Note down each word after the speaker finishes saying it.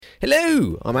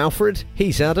Hello, I'm Alfred,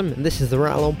 he's Adam, and this is the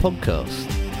Rattle On Podcast.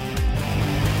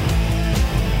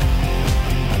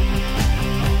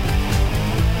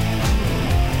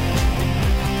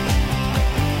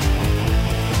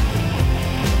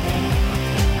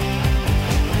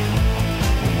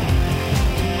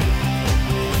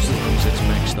 As long as it's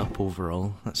mixed up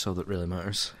overall, that's all that really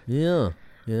matters. Yeah.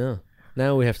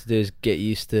 Now all we have to do is get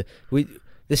used to...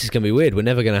 This is going to be weird, we're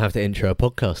never going to have to intro a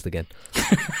podcast again.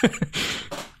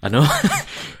 I know.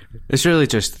 It's really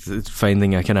just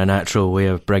finding a kind of natural way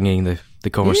of bringing the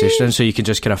conversation in, so you can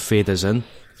just kind of fade us in.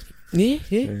 Yeah,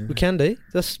 we can do.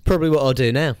 That's probably what I'll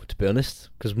do now, to be honest.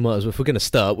 Because if we're going to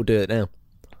start, we'll do it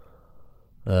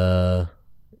now.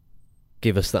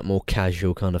 Give us that more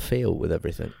casual kind of feel with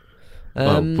everything.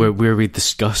 Where we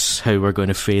discuss how we're going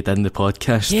to fade in the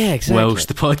podcast. Yeah, exactly. Whilst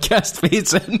the podcast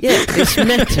fades in. Yeah, it's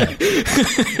meta.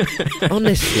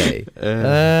 Honestly.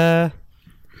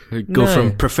 Go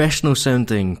from professional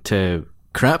sounding to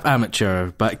crap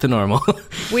amateur back to normal.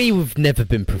 We've never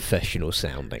been professional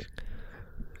sounding.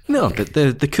 No, but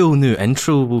the cool new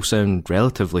intro will sound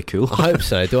relatively cool. I hope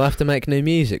so. Do I have to make new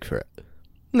music for it?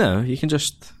 No, you can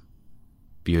just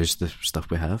use the stuff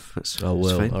we have. I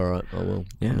will. Fine. All right, I will.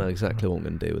 Yeah. I know exactly what I'm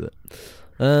going to do with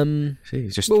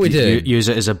it. Just what we do? Use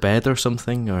it as a bed or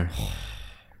something, or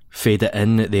fade it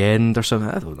in at the end or something.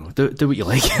 I don't know. Do what you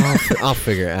like. I'll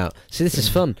figure it out. See, this is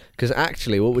fun because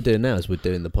actually, what we're doing now is we're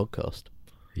doing the podcast.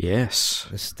 Yes.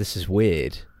 This is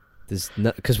weird.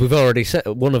 Because we've already said,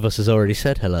 one of us has already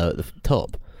said hello at the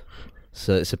top,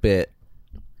 so it's a bit.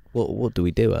 What do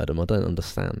we do, Adam? I don't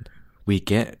understand. We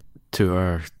get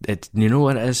to you know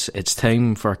what it is? It's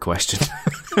time for a question.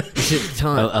 Is it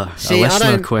time? a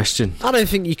listener question. I don't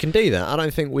think you can do that. I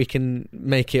don't think we can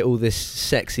make it all this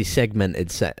sexy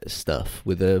segmented stuff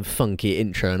with a funky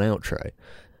intro and outro,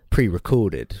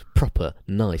 pre-recorded, proper,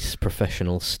 nice,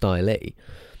 professional style-y,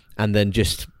 and then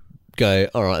just go,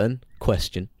 all right then,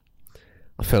 question.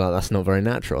 I feel like that's not very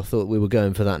natural. I thought we were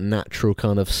going for that natural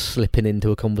kind of slipping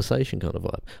into a conversation kind of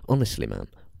vibe. Honestly, man,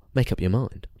 make up your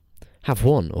mind. Have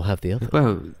one or have the other.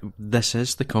 Well, this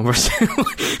is the conversation.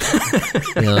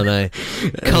 Yeah, I know.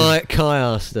 Kai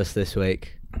asked us this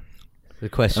week. The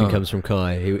question comes from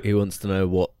Kai. He wants to know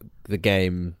what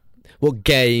game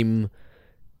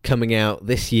coming out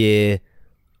this year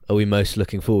are we most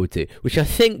looking forward to? Which I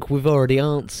think we've already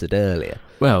answered earlier.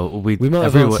 Well, we might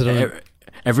have answered.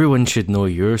 Everyone should know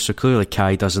yours, so clearly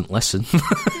Kai doesn't listen.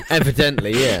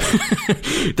 Evidently, yeah.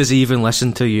 Does he even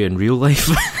listen to you in real life?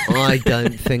 I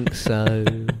don't think so.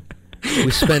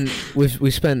 We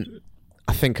spent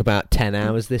I think about 10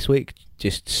 hours this week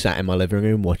just sat in my living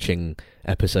room watching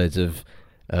episodes of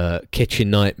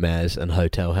Kitchen Nightmares and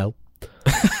Hotel Hell.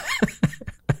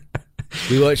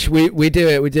 We do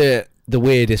it the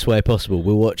weirdest way possible.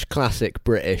 We watch classic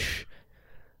British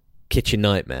Kitchen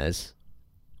Nightmares,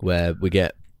 where we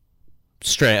get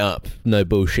straight up, no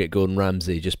bullshit Gordon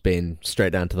Ramsay just being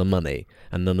straight down to the money,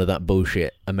 and none of that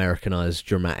bullshit Americanized,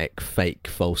 dramatic, fake,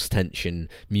 false tension,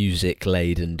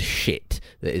 music-laden shit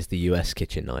that is the US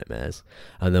Kitchen Nightmares.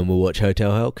 And then we'll watch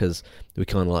Hotel Hell, because we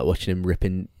kind of like watching him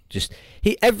ripping...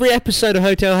 Every episode of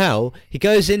Hotel Hell, he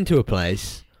goes into a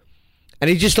place, and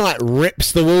he just like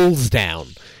rips the walls down.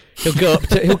 He'll go up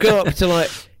to like...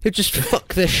 He'll just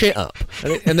fuck their shit up.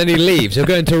 And then he leaves. He'll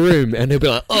go into a room and he'll be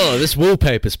like, oh, this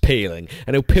wallpaper's peeling.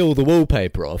 And he'll peel the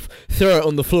wallpaper off, throw it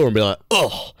on the floor and be like,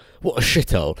 oh, what a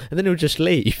shithole. And then he'll just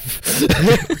leave.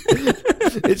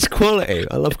 It's quality.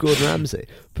 I love Gordon Ramsay.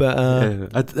 But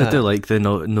I do like the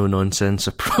no-nonsense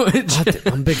approach.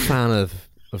 I'm a big fan of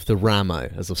the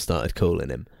Ramo, as I've started calling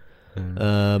him.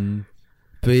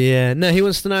 But yeah, no, he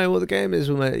wants to know what the game is.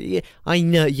 Yeah, I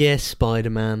know, yes,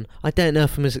 Spider-Man. I don't know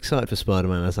if I'm as excited for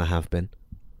Spider-Man as I have been.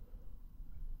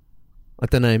 I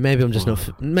don't know, maybe I'm just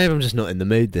not in the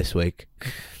mood this week.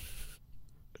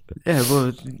 Yeah,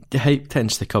 well, the hype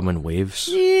tends to come in waves.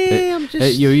 Yeah, I'm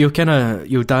just...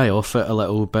 You'll die off it a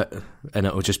little bit, and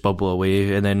it'll just bubble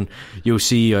away, and then you'll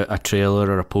see a trailer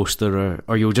or a poster,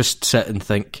 or you'll just sit and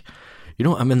think, you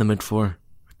know what I'm in the mood for?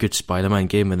 Good Spider-Man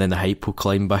game, and then the hype will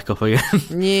climb back up again.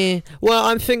 Yeah. Well,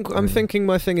 I'm thinking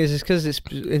my thing is because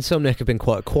Insomniac have been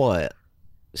quite quiet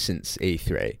since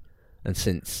E3, and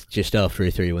since just after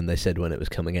E3 when they said when it was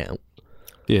coming out.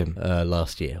 Yeah.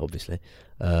 Last year, obviously.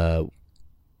 And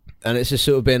it's just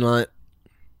sort of been like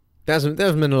there hasn't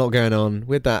been a lot going on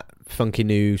with that funky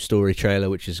new story trailer,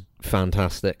 which is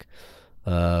fantastic.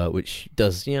 which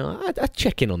does, I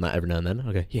check in on that every now and then.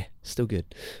 I go, yeah, still good.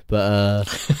 But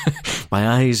my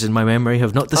eyes and my memory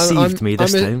have not deceived me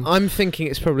this time. I'm thinking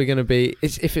it's probably going to be,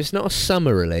 if it's not a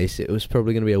summer release, it was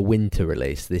probably going to be a winter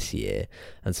release this year.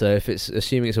 And so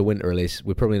assuming it's a winter release,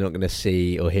 we're probably not going to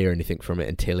see or hear anything from it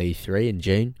until E3 in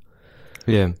June.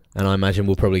 Yeah. And I imagine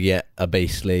we'll probably get a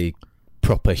beastly,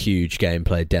 proper huge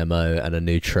gameplay demo and a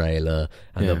new trailer,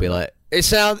 and they'll be like,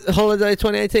 it's out holiday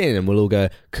 2018, and we'll all go,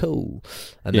 cool.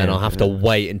 And then I'll have to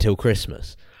wait until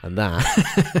Christmas. And that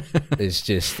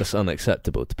that's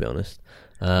unacceptable, to be honest.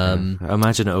 I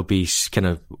imagine it'll be kind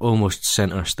of almost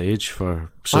centre stage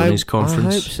for Sony's conference.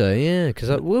 I hope so, yeah,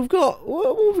 because we've got, what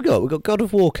have we got? We've got God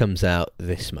of War comes out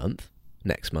next month,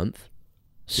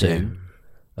 soon.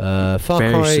 Far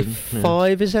Cry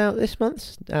 5 is out this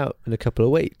month, out in a couple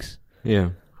of weeks.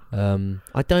 Yeah.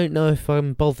 I don't know if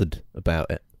I'm bothered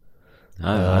about it.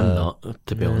 I'm not,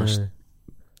 to be honest.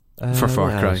 For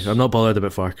Far Cry. I'm not bothered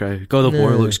about Far Cry. God of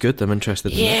War looks good. I'm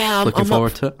interested in it. Looking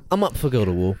forward to it. I'm up for God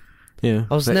of War. Yeah.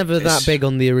 I was never that big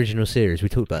on the original series. We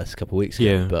talked about this a couple of weeks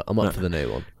ago, but I'm up for the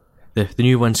new one. The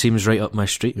new one seems right up my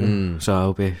street, so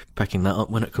I'll be picking that up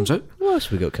when it comes out. What else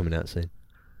have we got coming out soon?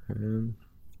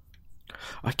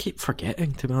 I keep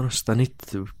forgetting, to be honest. I need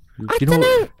to... I don't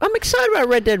know. I'm excited about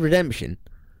Red Dead Redemption,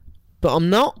 but I'm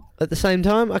not at the same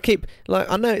time. I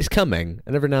know it's coming,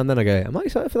 and every now and then I go, am I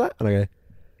excited for that? And I go,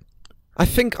 I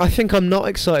think I'm not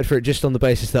excited for it just on the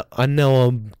basis that I know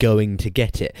I'm going to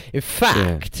get it. In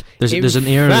fact... There's an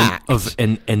air of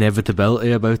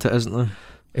inevitability about it, isn't there?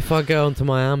 If I go onto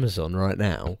my Amazon right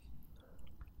now...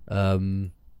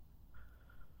 hang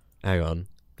on.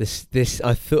 This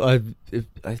I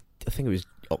think it was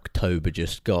October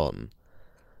just gone.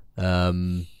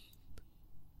 God,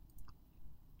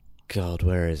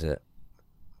 where is it?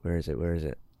 Let's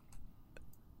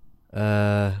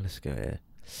go here.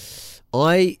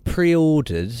 I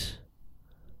pre-ordered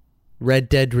Red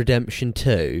Dead Redemption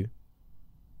 2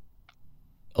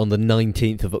 on the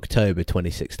 19th of October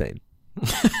 2016.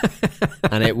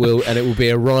 and it will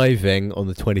be arriving on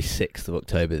the 26th of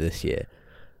October this year.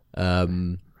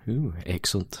 Ooh,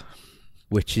 excellent.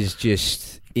 Which is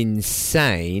just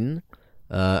insane.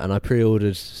 And I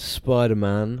pre-ordered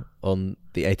Spider-Man on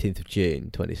the 18th of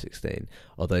June 2016.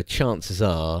 Although chances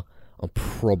are I'm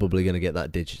probably going to get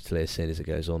that digitally as soon as it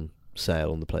goes on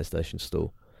sale on the PlayStation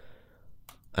Store.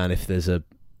 And if there's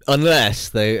unless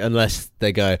they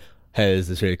go, hey, there's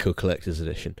this really cool collector's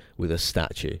edition with a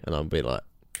statue, and I'll be like,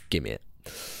 give me it.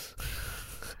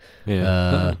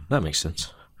 Yeah, that makes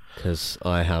sense. Because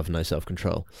I have no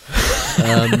self-control,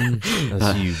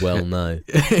 as you well know.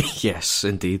 Yes,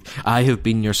 indeed. I have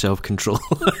been your self-control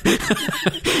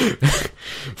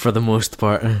for the most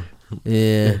part.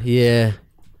 Yeah.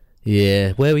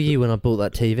 Where were you when I bought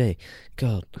that TV?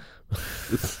 God.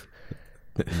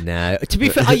 No. To be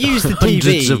fair, I use the TV.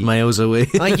 Hundreds of miles away.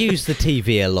 I use the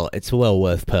TV a lot. It's a well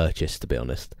worth purchase, to be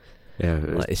honest. Yeah,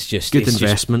 it's just good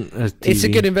investment. It's a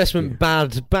good investment.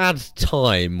 Bad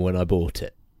time when I bought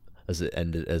it, as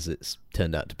it's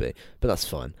turned out to be. But that's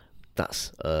fine.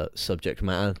 That's subject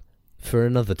matter for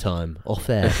another time, off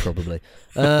air probably.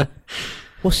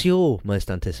 What's your most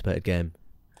anticipated game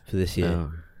for this year?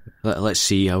 Let's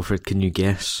see, Alfred. Can you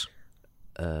guess?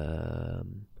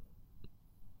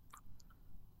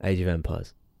 Age of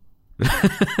Empires. No.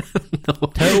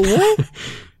 Total War?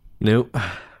 Nope.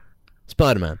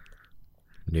 Spider-Man.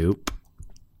 Nope.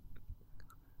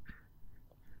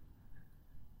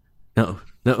 No.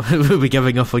 We'll be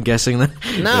giving up on guessing then.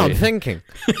 No, I'm thinking.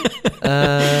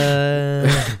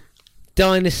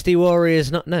 Dynasty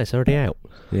Warriors. No, it's already out.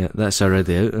 Yeah, that's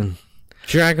already out. And...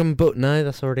 Dragon Book. No,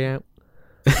 that's already out.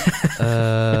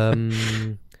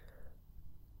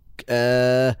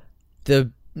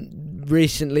 The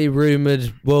recently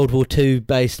rumoured World War II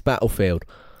based Battlefield.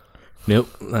 Nope,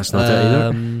 that's not it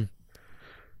either.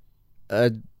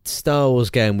 A Star Wars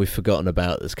game we've forgotten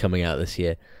about that's coming out this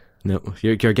year. No,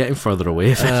 you're getting further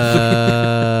away.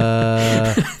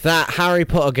 That Harry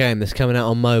Potter game that's coming out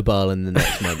on mobile in the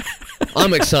next month.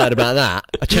 I'm excited about that.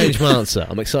 I changed my answer.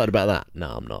 I'm excited about that. No,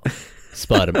 I'm not.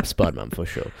 Spider-Man for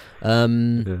sure.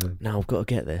 Now I've got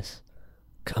to get this.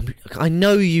 I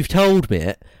know you've told me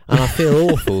it, and I feel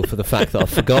awful for the fact that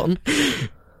I've forgotten.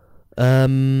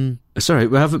 Sorry,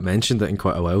 we haven't mentioned it in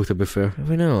quite a while, to be fair. Have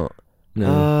we not?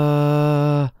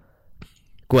 No.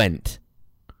 Gwent.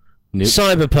 Nope.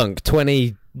 Cyberpunk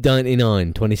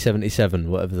 2099, 2077,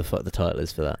 whatever the fuck the title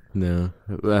is for that. No.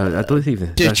 I don't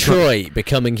even... Detroit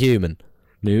Becoming Human.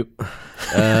 Nope.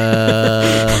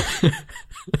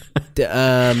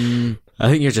 I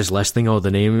think you're just listing all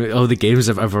the games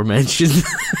I've ever mentioned.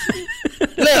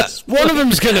 Look, One of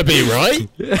them's gonna be right.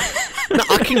 No,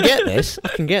 I can get this.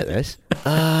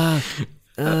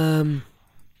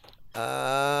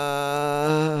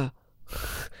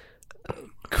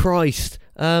 Christ.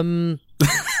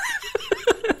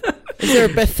 Is there a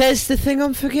Bethesda thing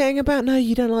I'm forgetting about? No,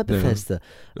 you don't like Bethesda.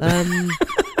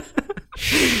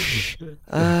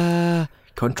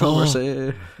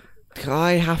 Controversy.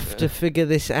 I have to figure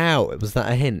this out. Was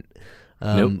that a hint?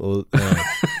 Nope.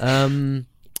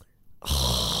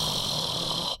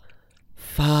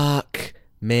 Fuck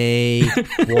me.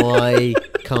 Why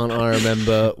can't I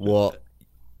remember what...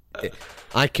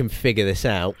 I can figure this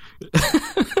out.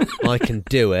 I can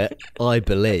do it, I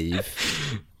believe.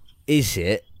 Is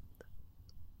it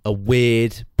a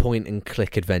weird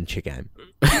point-and-click adventure game?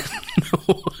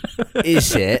 No.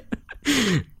 Is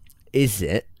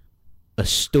it a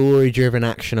story-driven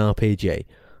action RPG?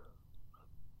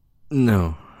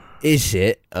 No. Is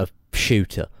it a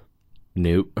shooter?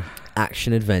 Nope.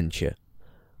 Action adventure?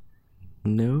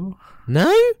 No.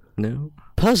 No? No.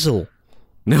 Puzzle?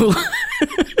 No.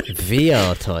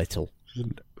 VR title?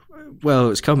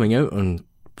 Well, it's coming out on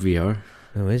VR.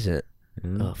 Oh, is it?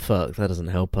 Yeah. Oh, fuck, that doesn't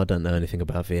help. I don't know anything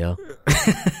about VR.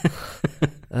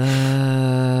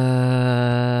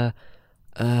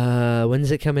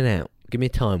 When's it coming out? Give me a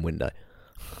time window.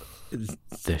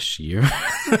 This year.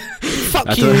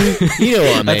 Fuck you! You know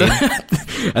what I mean.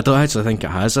 I don't actually think it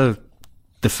has a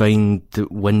defined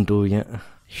window yet.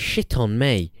 Shit on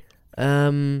me.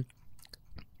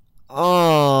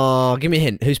 Oh, give me a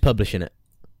hint. Who's publishing it?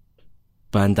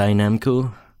 Bandai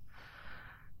Namco?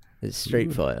 It's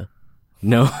Street Fighter.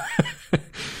 No.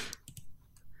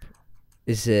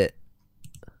 Is it...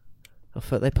 I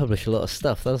thought they publish a lot of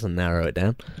stuff. That doesn't narrow it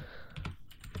down.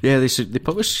 Yeah, they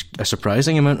publish a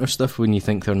surprising amount of stuff when you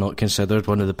think they're not considered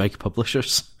one of the big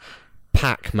publishers.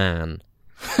 Pac-Man.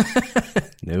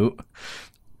 No.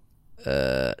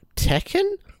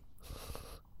 Tekken?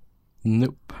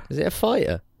 Nope. Is it a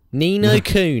fighter? Ni no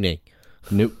Kuni.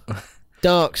 Nope.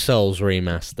 Dark Souls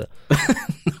remaster.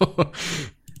 No.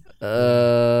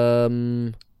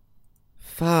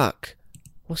 Fuck.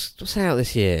 What's out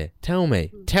this year? Tell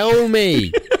me,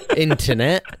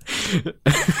 internet.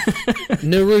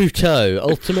 Naruto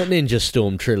Ultimate Ninja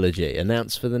Storm trilogy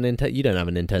announced for the Nintendo. You don't have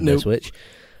a Nintendo Nope. Switch.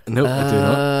 Nope, I do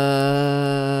not.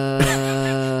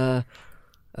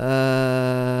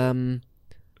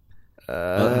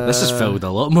 This has filled a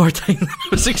lot more time than I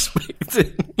was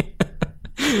expecting.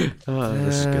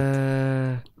 This is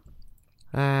good.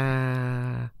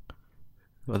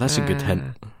 Well, that's a good hint.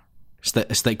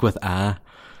 Stick with I've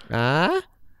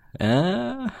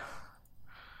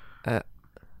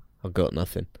got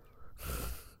nothing.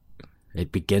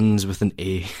 It begins with an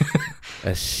A.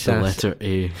 The letter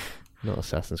A. Not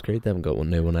Assassin's Creed. They haven't got one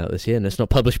new one out this year, and it's not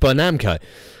published by Namco.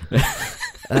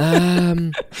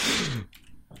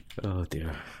 Oh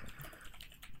dear.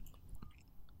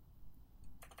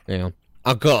 Hang on.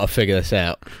 I've got to figure this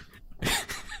out.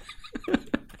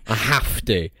 I have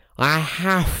to.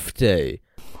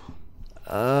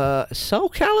 Soul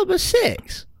Calibur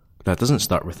 6? That doesn't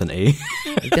start with an A.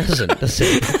 It doesn't, does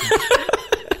it?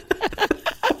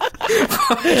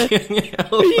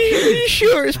 Are you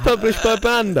sure it's published by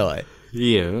Bandai?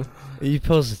 Yeah. Are you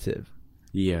positive?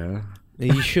 Yeah. Are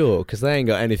you sure? Because they ain't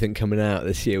got anything coming out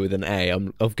this year with an A.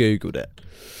 I've googled it.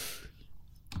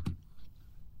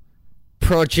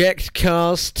 Project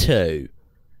Cars 2.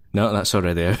 No, that's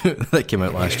already out. That came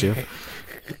out last year.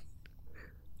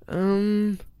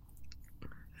 It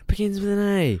begins with an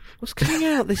A. What's coming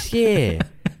out this year?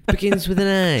 Begins with an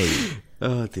A.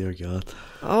 Oh dear God.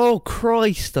 Oh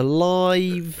Christ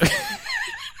alive.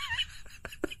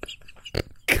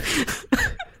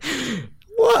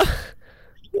 What?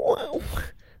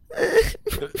 I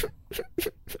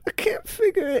can't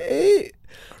figure it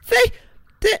out.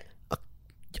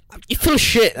 You're full of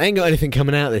shit. They ain't got anything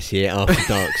coming out this year after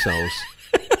Dark Souls.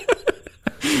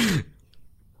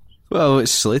 Well,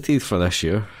 it's slated for this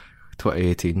year,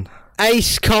 2018.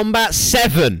 Ace Combat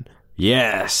 7.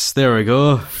 Yes, there we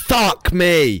go. Fuck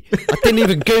me. I didn't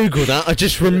even Google that. I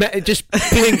just it just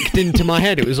blinked into my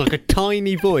head. It was like a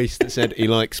tiny voice that said he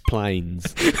likes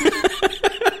planes.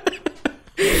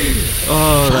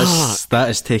 Oh, that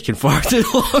is taking far too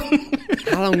long.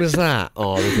 How long was that?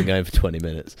 Oh, we've been going for 20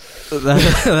 minutes.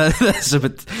 That's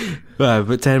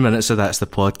about 10 minutes of that's the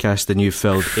podcast, and you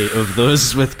filled 8 of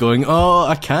those with going, oh,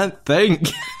 I can't think.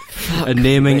 Fuck and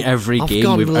naming me. every I've game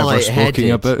gone we've ever spoken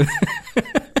lightheaded. about.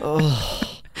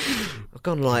 I've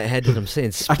gone lightheaded. I'm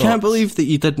seeing spots. I can't believe that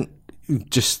you didn't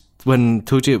just, when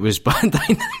told you it was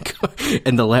Bandai Namco,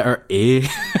 in the letter A.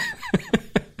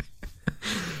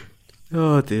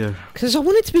 Oh dear. Because I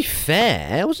wanted to be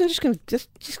fair. I wasn't just going to just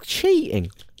cheating.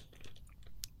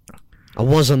 I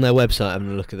was on their website having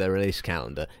a look at their release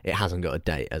calendar. It hasn't got a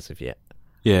date as of yet.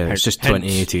 Yeah, it's just Hence-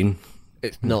 2018.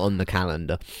 It's not on the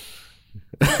calendar.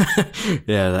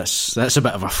 Yeah, that's a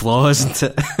bit of a flaw, isn't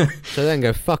it? So then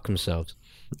go fuck themselves.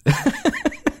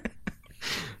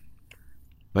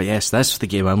 But yes, that's the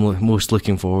game I'm most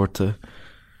looking forward to.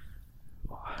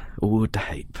 Oh, the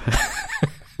hype.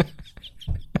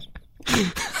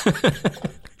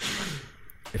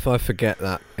 If I forget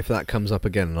that, if that comes up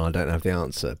again and I don't have the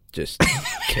answer, just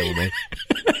kill me.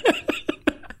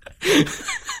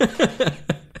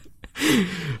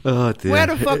 Oh dear. We had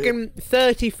a fucking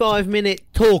 35-minute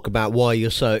talk about why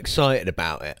you're so excited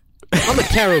about it. I'm a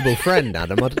terrible friend,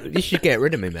 Adam. You should get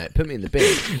rid of me, mate. Put me in the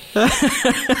bin.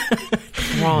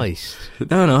 Christ.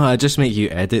 No, I just make you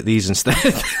edit these instead.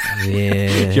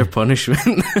 Yeah. Your punishment.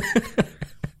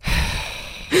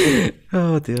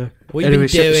 Oh dear. What you Anyway,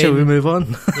 been doing? shall we move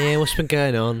on? Yeah, what's been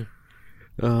going on?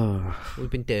 Oh, What have we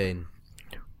been doing?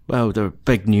 well, there are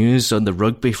big news on the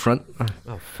rugby front.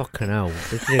 Oh, fucking hell.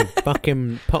 This is a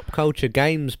fucking pop culture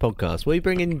games podcast. What are you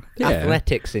bringing Yeah.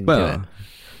 athletics into it?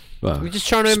 Well, You're just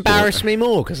trying to sport. embarrass me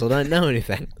more because I don't know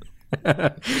anything.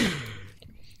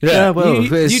 Yeah, well,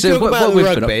 you it's, talk what about the we've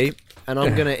been up- rugby, and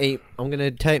I'm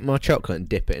gonna take my chocolate and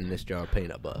dip it in this jar of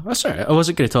peanut butter. That's alright. I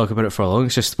wasn't going to talk about it for long.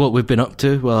 It's just what we've been up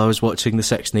to while I was watching the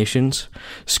Six Nations.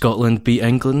 Scotland beat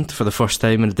England for the first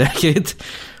time in a decade.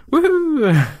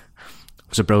 Woohoo! It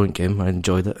was a brilliant game. I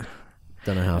enjoyed it.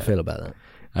 Don't know how I feel about that.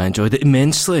 I enjoyed it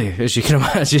immensely, as you can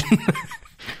imagine.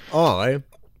 I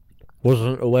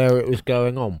wasn't aware it was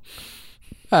going on.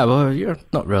 Well, you're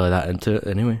not really that into it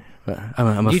anyway. But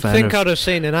I'm a You'd fan think of... I'd have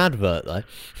seen an advert though.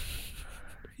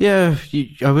 Yeah,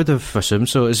 I would have assumed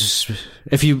so. It's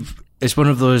one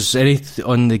of those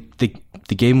on the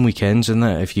game weekends, and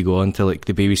that if you go onto like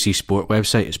the BBC Sport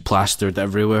website, it's plastered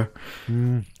everywhere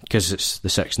because it's the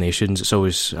Six Nations. It's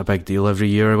always a big deal every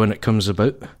year when it comes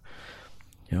about.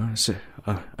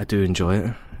 I do enjoy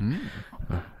it.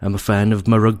 I'm a fan of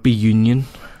my rugby union.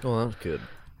 Oh, that's good.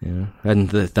 Yeah, and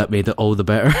that made it all the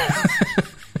better.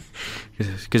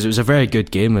 Because it was a very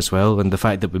good game as well, and the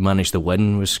fact that we managed to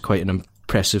win was quite an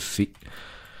impressive feat.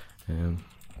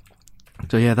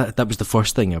 So yeah, that was the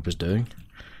first thing I was doing.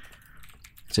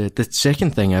 So the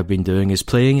second thing I've been doing is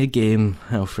playing a game,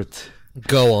 Alfred.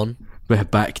 Go on. We're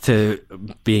back to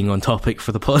being on topic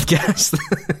for the podcast,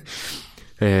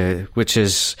 which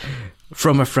is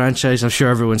from a franchise I'm sure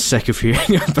everyone's sick of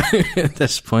hearing about at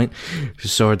this point,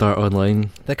 Sword Art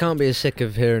Online. They can't be as sick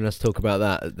of hearing us talk about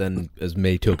that than as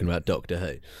me talking about Doctor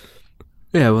Who.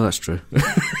 Yeah, well, that's true.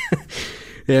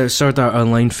 Yeah, Sword Art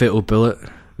Online Fatal Bullet,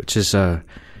 which is a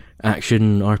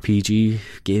action RPG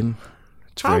game.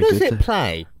 It's How very does good. it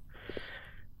play?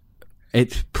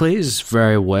 It plays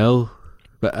very well,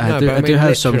 but No, I do but I mean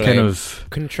have some kind literally of...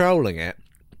 controlling it.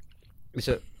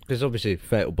 Because obviously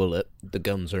Fatal Bullet, the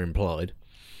guns are implied.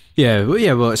 Yeah,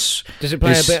 well, it's... Does it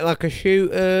play it's- a bit like a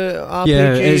shooter RPG?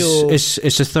 Yeah, or?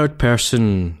 it's a third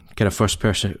person, kind of first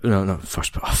person... No, not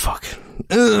first person. Oh, fuck.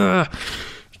 Ugh.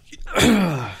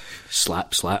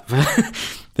 Slap.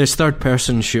 There's third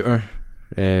person shooter,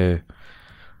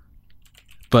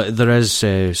 but there is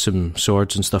some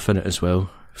swords and stuff in it as well.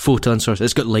 Photon swords.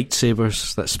 It's got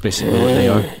lightsabers. That's basically what they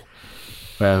are.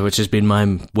 Which has been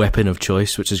my weapon of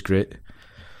choice, which is great.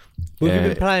 What have you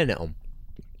been playing it on?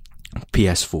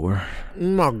 PS4. Oh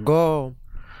my god.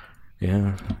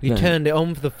 Yeah. You turned it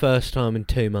on for the first time in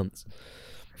 2 months.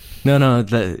 No,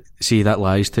 that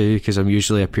lies too, because I'm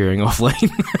usually appearing offline.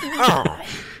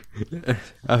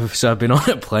 So I've been on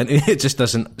it plenty. It just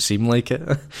doesn't seem like it.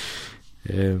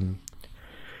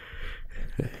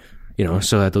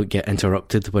 So I don't get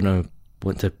interrupted when I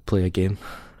want to play a game.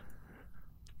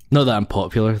 Not that I'm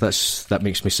popular. That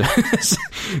makes me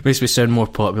sound more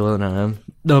popular than I am.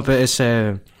 No, but it's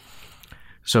so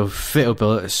Fatal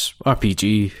Bullet is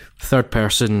RPG, third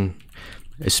person.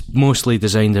 It's mostly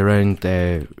designed around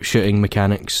shooting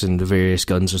mechanics and the various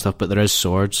guns and stuff, but there is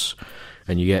swords,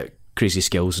 and you get crazy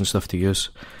skills and stuff to use.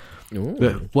 Ooh.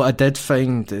 But what I did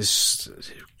find is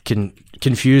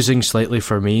confusing slightly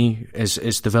for me is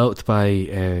it's developed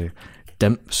by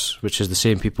Dimps, which is the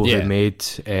same people who made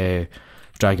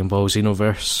Dragon Ball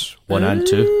Xenoverse 1 and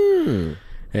 2.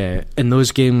 In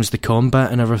those games, the combat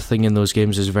and everything in those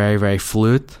games is very, very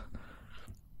fluid.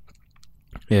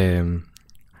 So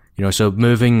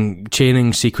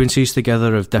chaining sequences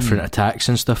together of different attacks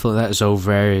and stuff like that is all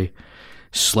very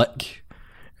slick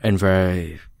and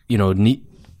very, neat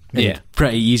and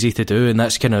pretty easy to do. And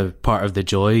that's kind of part of the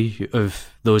joy of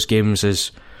those games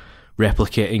is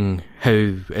replicating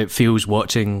how it feels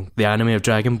watching the anime of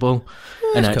Dragon Ball,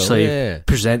 and That's actually cool, yeah.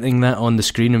 presenting that on the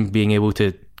screen and being able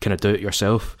to kind of do it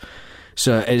yourself.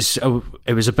 So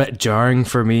it was a bit jarring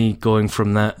for me going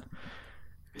from that,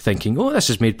 thinking, oh, this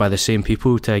is made by the same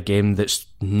people, to a game that's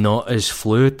not as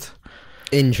fluid.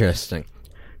 Interesting.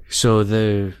 So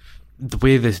the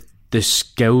way the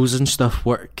skills and stuff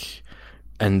work,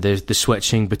 and the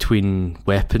switching between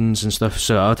weapons and stuff.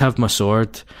 So I'd have my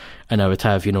sword, and I would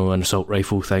have, an assault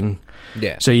rifle thing.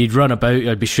 Yeah. So you'd run about,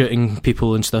 I'd be shooting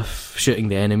people and stuff, shooting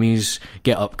the enemies,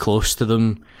 get up close to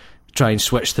them, try and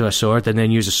switch to a sword, and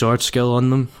then use a sword skill on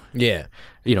them. Yeah.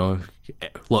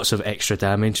 Lots of extra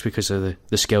damage because of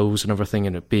the skills and everything,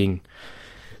 and it being,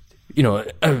 I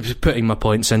was putting my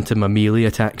points into my melee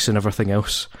attacks and everything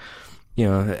else.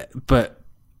 But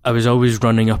I was always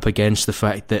running up against the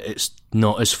fact that it's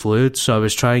not as fluid, so I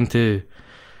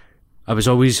was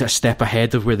always a step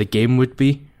ahead of where the game would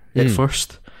be at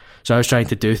first. So I was trying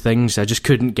to do things, I just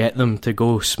couldn't get them to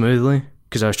go smoothly,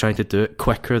 because I was trying to do it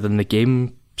quicker than the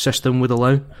game system would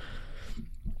allow.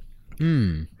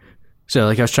 So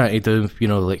I was trying to do,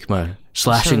 my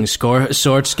slashing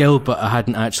sword skill, but I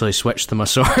hadn't actually switched to my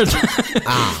sword.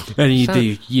 And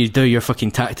you do your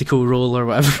fucking tactical roll or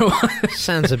whatever it was.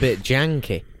 Sounds a bit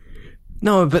janky.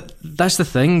 No, but that's the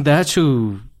thing. The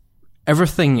actual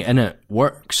everything in it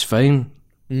works fine.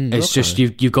 It's just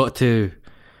you've got to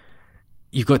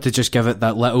just give it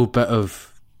that little bit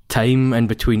of time in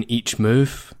between each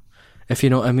move, if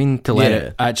you know what I mean, to let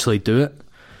it actually do it.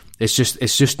 It's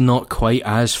just not quite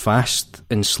as fast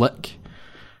and slick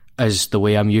as the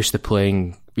way I'm used to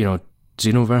playing,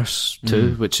 Xenoverse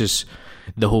 2, which is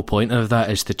the whole point of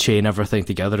that, is to chain everything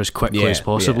together as quickly as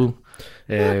possible.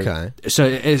 Okay. So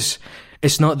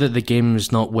it's not that the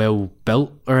game's not well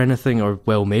built or anything, or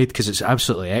well made, because it's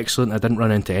absolutely excellent. I didn't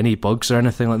run into any bugs or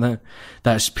anything like that.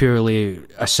 That's purely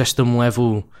a system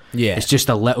level. Yeah. It's just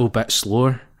a little bit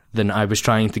slower than I was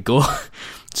trying to go.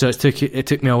 So it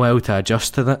took me a while to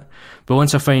adjust to that. But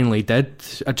once I finally did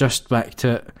adjust back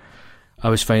to it, I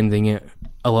was finding it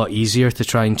a lot easier to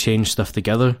try and change stuff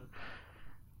together.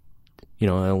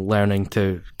 Learning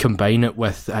to combine it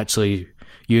with actually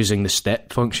using the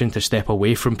step function to step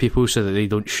away from people so that they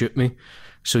don't shoot me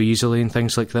so easily and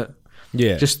things like that.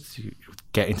 Yeah. Just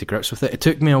getting to grips with it. It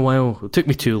took me a while. It took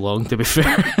me too long, to be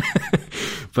fair.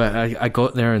 But I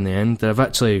got there in the end. I've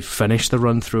actually finished the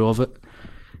run through of it.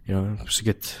 It was a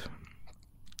good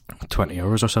 20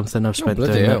 hours or something I've spent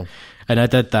doing it. And I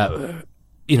did that,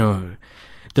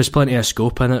 there's plenty of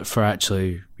scope in it for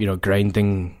actually,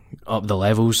 grinding up the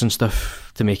levels and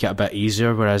stuff to make it a bit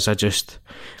easier, whereas I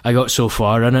got so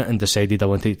far in it and decided I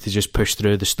wanted to just push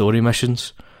through the story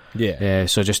missions. Yeah.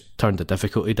 So I just turned the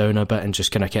difficulty down a bit and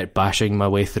just kind of kept bashing my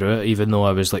way through it, even though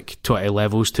I was like 20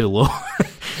 levels too low.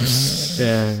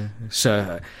 Yeah.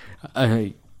 So,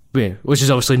 which is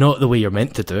obviously not the way you're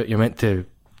meant to do it. You're meant to,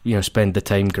 spend the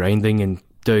time grinding and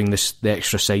doing the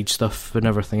extra side stuff and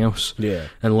everything else. Yeah.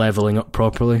 And leveling up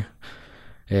properly,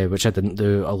 which I didn't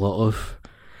do a lot of.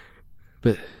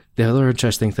 But the other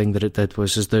interesting thing that it did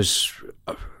was there's,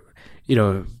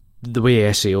 the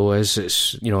way SAO is,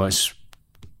 it's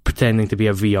pretending to be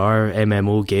a VR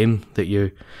MMO game that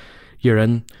you're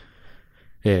in.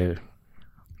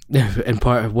 In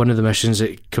part of one of the missions,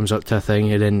 it comes up to a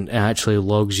thing, and then it actually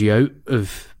logs you out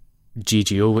of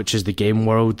GGO, which is the game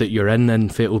world that you're in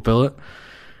Fatal Bullet.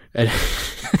 And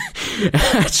it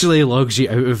actually logs you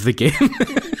out of the game.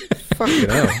 Fucking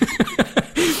hell.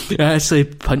 It actually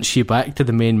punch you back to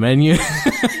the main menu.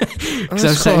 Because I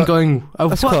was sitting going, what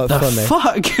the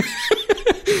fuck?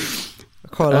 I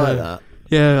quite like that.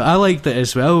 Yeah, I liked it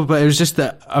as well, but it was just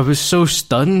that I was so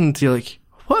stunned. You're like,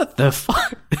 what the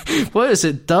fuck? What has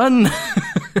it done?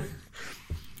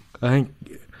 I think,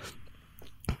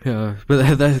 yeah,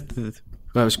 but that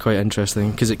was quite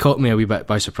interesting, because it caught me a wee bit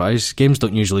by surprise. Games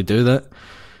don't usually do that.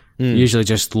 Usually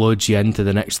just loads you into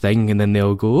the next thing, and then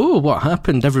they'll go, oh, what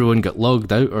happened? Everyone got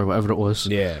logged out, or whatever it was.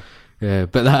 Yeah. Yeah,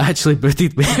 but that actually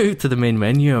booted me out to the main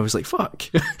menu. I was like, fuck.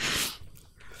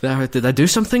 Did I do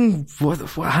something? What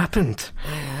happened?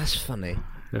 Yeah, that's funny.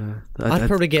 I'd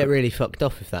probably get really fucked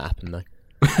off if that happened, though.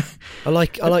 I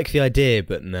like the idea,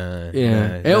 but no.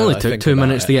 Yeah, it only took 2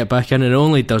 minutes to get back in, and it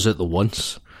only does it the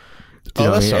once.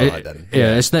 That's alright then.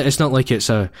 Yeah, it's not like it's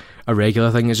a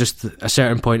regular thing. It's just a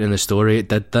certain point in the story it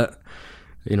did that.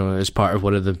 As part of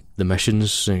one of the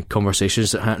missions and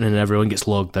conversations that happen, and everyone gets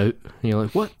logged out. And you're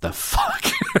like, what the fuck?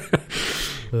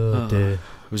 Oh dear.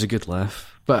 It was a good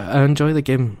laugh. But I enjoy the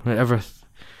game,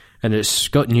 and it's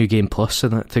got New Game Plus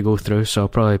in it to go through, so I'll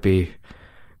probably be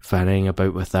fanning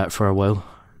about with that for a while.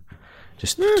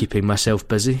 Just keeping myself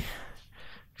busy.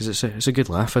 because it's a good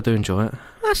laugh. I do enjoy it.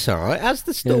 That's all right. How's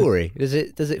the story? Does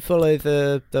it follow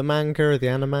the manga or the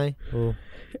anime? Or?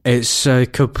 It's a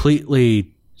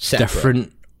completely Separate.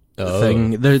 different Oh,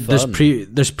 thing.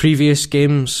 There's previous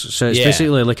games, so it's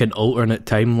basically like an alternate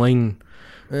timeline.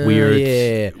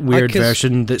 Weird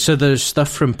version. So there's stuff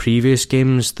from previous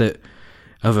games that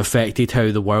have affected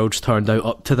how the world's turned out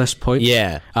up to this point.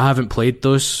 Yeah. I haven't played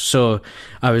those, so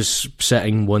I was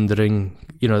sitting wondering,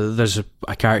 there's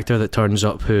a character that turns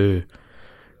up who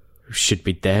should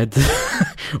be dead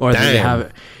or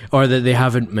that they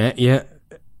haven't met yet,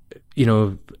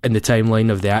 in the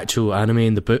timeline of the actual anime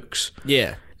and the books.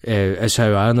 Yeah. Is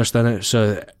how I understand it.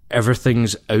 So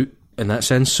everything's out in that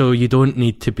sense, so you don't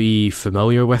need to be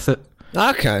familiar with it.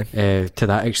 Okay. To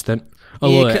that extent.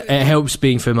 Although it helps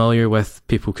being familiar with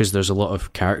people because there's a lot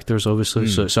of characters, obviously.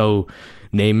 So it's all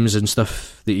names and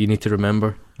stuff that you need to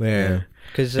remember. Yeah.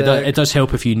 Because it does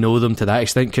help if you know them to that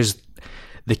extent, because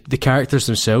the characters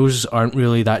themselves aren't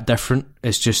really that different.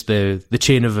 It's just the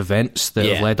chain of events that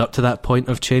have led up to that point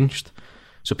have changed.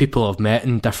 So people have met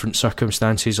in different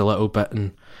circumstances a little bit,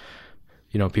 and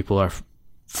people are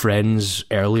friends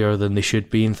earlier than they should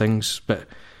be and things. But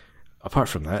apart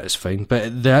from that, it's fine.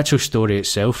 But the actual story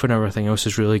itself and everything else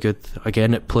is really good.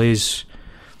 Again, it plays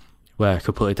a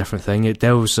completely different thing. It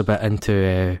delves a bit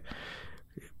into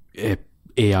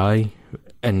AI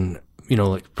and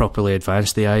like properly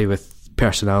advanced AI with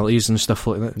personalities and stuff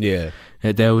like that. Yeah.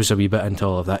 It delves a wee bit into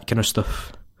all of that kind of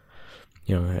stuff.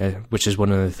 Which is one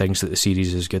of the things that the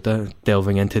series is good at,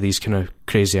 delving into these kind of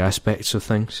crazy aspects of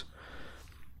things.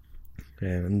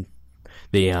 And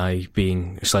the AI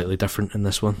being slightly different in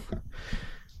this one.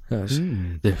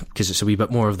 Because it's a wee bit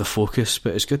more of the focus,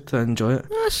 but it's good. I enjoy it.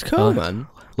 That's cool, man.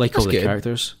 Like all the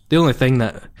characters. The only thing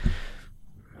that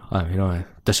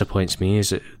disappoints me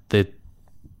is that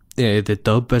the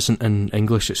dub isn't in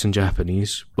English, it's in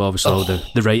Japanese. But obviously all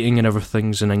the writing and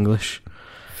everything's in English.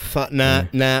 Nah. I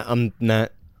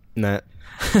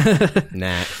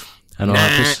know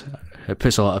it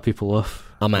puts a lot of people off.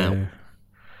 I'm out.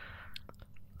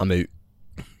 I'm out.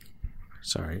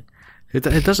 Sorry. It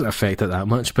doesn't affect it that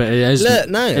much, but it is. Look,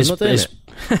 no, I'm not doing it.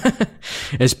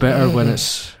 It's better when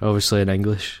it's obviously in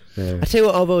English. I tell you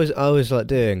what, I always like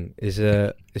doing is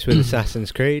it's with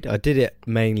Assassin's Creed. I did it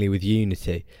mainly with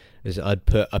Unity. Is I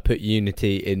put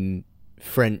Unity in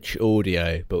French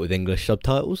audio but with English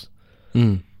subtitles.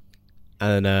 And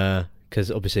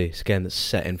because obviously it's a game that's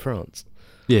set in France.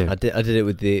 Yeah, I did it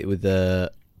with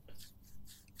the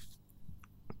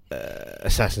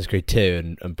Assassin's Creed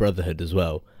 2 and Brotherhood as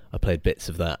well. I played bits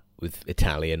of that with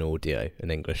Italian audio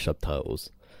and English subtitles.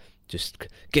 Just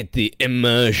get the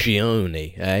immersion,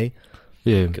 eh?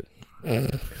 Yeah.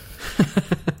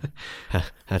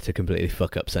 Had to completely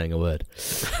fuck up saying a word.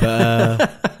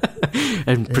 But,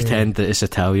 and pretend that it's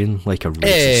Italian like a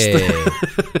racist. Hey,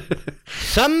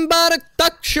 somebody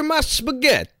touch my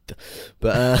spaghetti.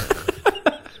 But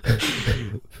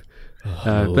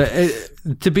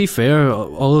to be fair,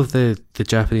 all of the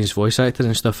Japanese voice acting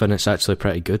and stuff, and it's actually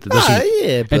pretty good.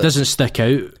 It doesn't stick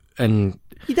out, and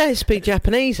you don't speak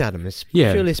Japanese, Adam. I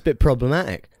feel it's a bit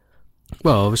problematic.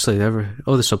 Well, obviously,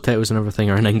 all the subtitles and everything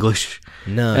are in English.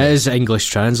 No, it is English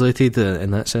translated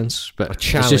in that sense. But I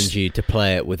challenge you to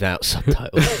play it without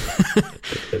subtitles.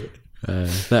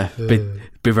 That'd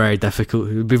be very difficult.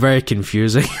 It would be very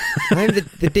confusing. I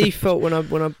think the default when I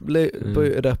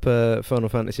booted up Final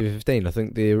Fantasy 15, I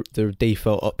think the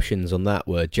default options on that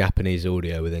were Japanese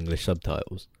audio with English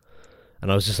subtitles,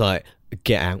 and I was just like,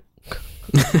 get out.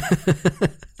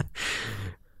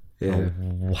 Yeah.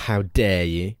 Oh, how dare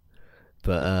you?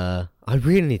 But I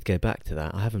really need to go back to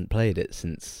that. I haven't played it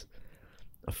since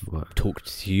I've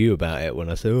talked to you about it when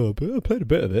I said, I played a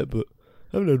bit of it, but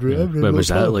I haven't really when was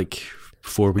that? Like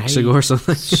 4 weeks ago or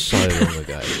something? So long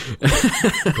ago.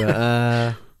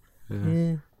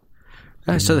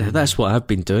 But So that's what I've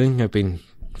been doing. I've been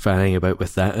fanning about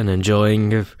with that and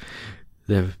enjoying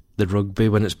the rugby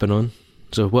when it's been on.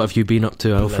 So what have you been up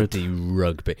to, Alfred? Bloody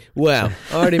rugby. Well,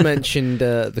 I already mentioned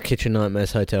the Kitchen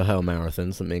Nightmares Hotel Hell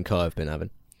marathons that me and Kai have been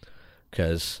having.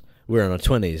 Because we're in our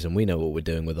 20s and we know what we're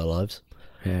doing with our lives.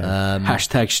 Yeah.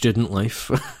 Hashtag student life.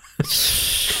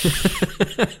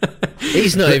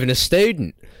 He's not even a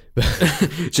student.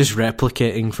 Just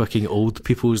replicating fucking old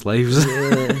people's lives.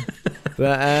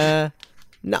 But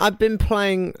no, I've been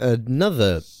playing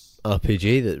another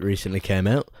RPG that recently came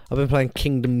out. I've been playing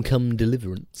Kingdom Come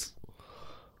Deliverance.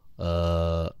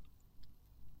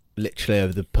 Literally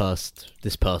over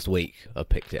this past week, I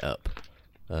picked it up.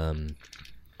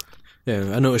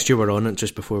 Yeah, I noticed you were on it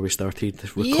just before we started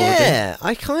recording. Yeah,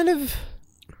 I kind of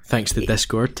Thanks to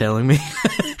Discord telling me.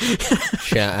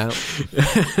 Shout out.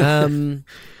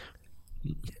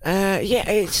 Yeah,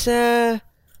 it's an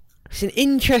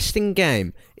interesting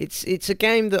game. It's a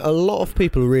game that a lot of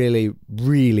people really,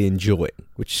 really enjoy,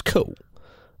 which is cool.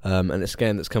 And it's a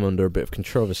game that's come under a bit of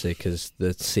controversy because the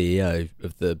CEO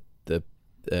of the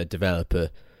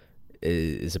developer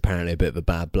is apparently a bit of a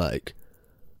bad bloke.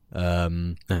 A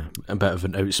bit of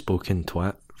an outspoken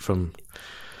twat from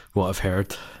what I've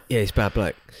heard. Yeah, he's a bad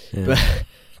bloke. Yeah.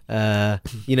 But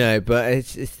but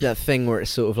it's that thing where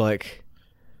it's sort of like.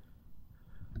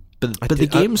 But the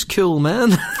game's cool,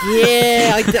 man.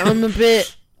 Yeah, I'm a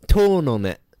bit torn on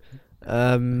it.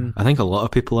 I think a lot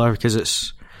of people are because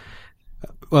it's.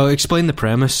 Well, explain the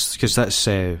premise because that's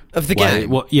of the game.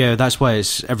 That's why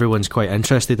everyone's quite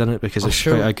interested in it because it's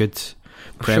quite a good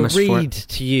premise. I'll for read it.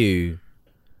 to you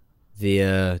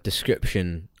the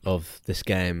description of this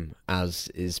game as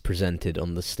is presented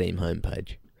on the Steam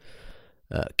homepage.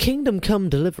 Kingdom Come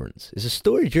Deliverance is a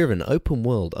story-driven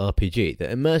open-world RPG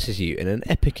that immerses you in an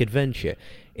epic adventure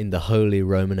in the Holy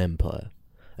Roman Empire.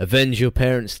 Avenge your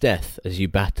parents' death as you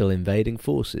battle invading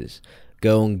forces,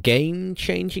 go on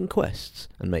game-changing quests,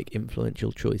 and make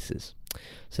influential choices.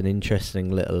 It's an interesting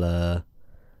little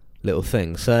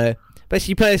thing. So,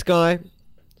 basically you play this guy,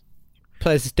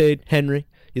 plays this dude, Henry.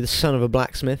 You're the son of a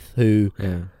blacksmith who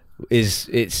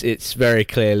it's very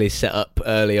clearly set up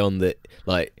early on that,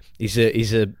 like, he's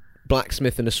a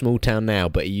blacksmith in a small town now,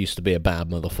 but he used to be a bad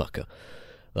motherfucker.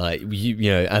 Like you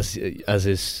know, as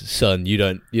his son, you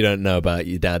don't know about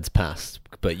your dad's past,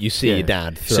 but you see your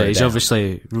dad. So he's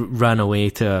obviously ran away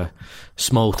to a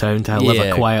small town to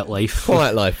live a quiet life.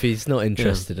 Quiet life. He's not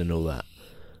interested in all that.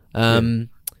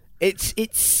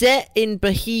 It's set in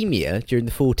Bohemia during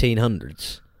the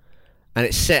 1400s, and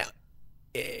it's set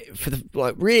for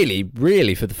the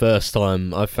really for the first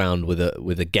time I've found with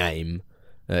a game.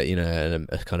 A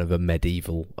kind of a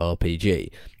medieval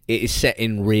RPG. It is set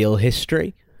in real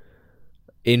history,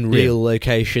 in real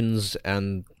locations,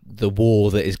 and the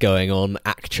war that is going on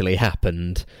actually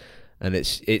happened. And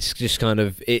it's just kind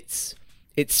of it's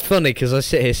funny because I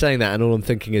sit here saying that, and all I'm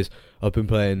thinking is I've been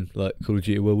playing like Call of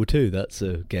Duty World War II. That's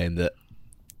a game that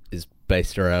is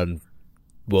based around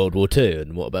World War II,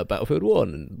 and what about Battlefield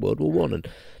 1 and World War 1?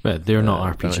 But they're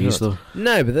not RPGs though.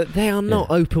 No, but they are not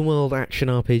open world action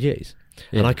RPGs.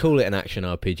 Yeah. And I call it an action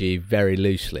RPG very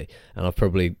loosely, and I've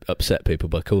probably upset people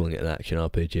by calling it an action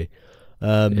RPG.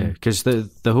 Because the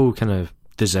whole kind of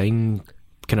design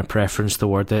kind of preference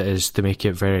toward it is to make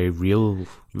it very real,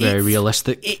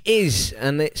 realistic. It is,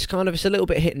 and it's a little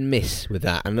bit hit and miss with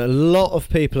that, and a lot of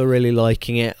people are really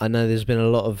liking it. I know there's been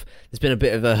a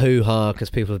bit of a hoo-ha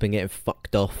because people have been getting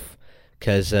fucked off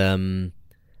because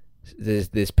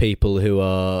there's people who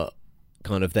are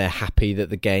they're happy that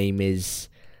the game is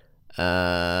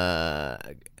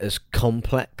as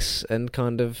complex and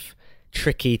kind of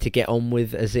tricky to get on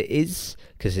with as it is,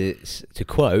 because it's, to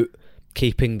quote,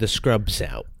 keeping the scrubs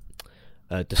out,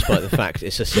 despite the fact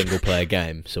it's a single player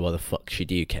game, so why the fuck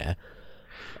should you care?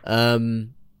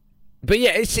 But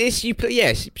yeah,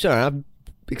 sorry, I'm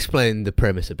explaining the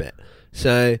premise a bit.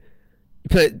 So you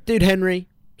play dude Henry,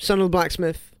 son of a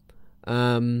blacksmith.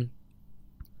 You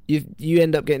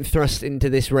end up getting thrust into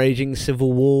this raging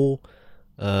civil war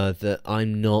that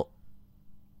I'm not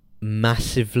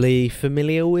massively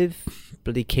familiar with.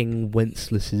 Bloody King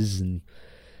Wenceslases and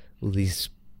all these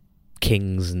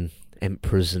kings and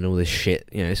emperors and all this shit.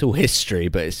 You know, it's all history,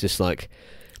 but it's just like...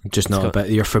 Just not a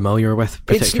bit you're familiar with,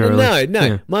 particularly. No.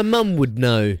 Yeah. My mum would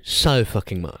know so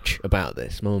fucking much about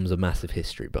this. My mum's a massive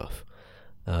history buff.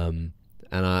 And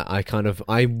I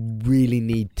really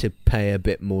need to pay a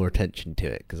bit more attention to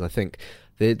it, because I think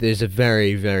there's a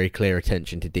very, very clear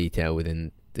attention to detail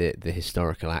within the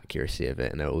historical accuracy of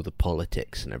it and all the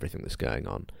politics and everything that's going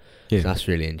on. Yeah. So that's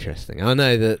really interesting. I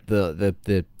know that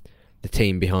the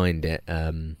team behind it, what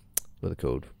are they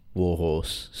called?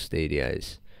 Warhorse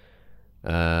Studios.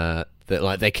 That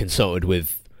like they consulted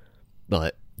with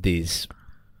like these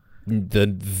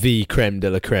the creme de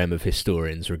la creme of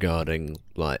historians regarding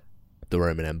like the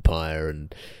Roman Empire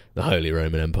and the Holy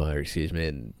Roman Empire,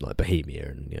 and like Bohemia,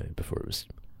 and before it was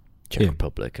Czech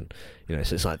Republic, and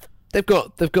so it's like they've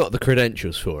got the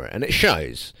credentials for it, and it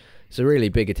shows. It's a really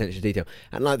big attention to detail,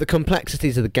 and like the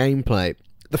complexities of the gameplay,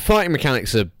 the fighting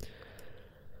mechanics are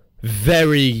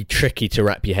very tricky to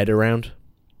wrap your head around.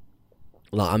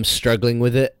 Like I'm struggling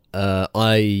with it.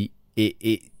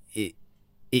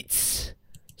 It's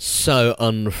so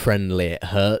unfriendly it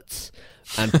hurts,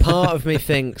 and part of me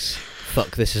thinks,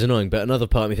 fuck, this is annoying, but another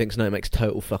part of me thinks, no, it makes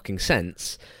total fucking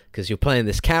sense, because you're playing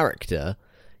this character,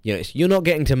 you're not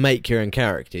getting to make your own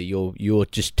character. You're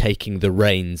just taking the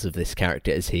reins of this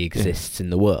character as he exists in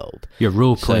the world. You're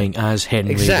role playing as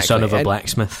Henry, the son of a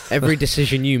blacksmith. Every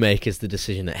decision you make is the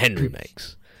decision that Henry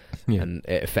makes, and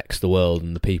it affects the world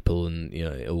and the people, and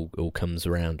it all comes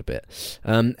around a bit.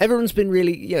 Everyone's been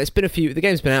really, the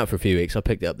game's been out for a few weeks. I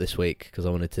picked it up this week because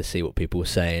I wanted to see what people were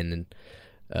saying, and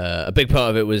a big part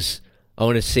of it was I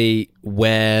wanted to see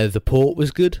where the port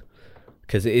was good.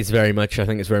 Because I think it's very much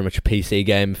a PC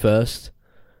game first,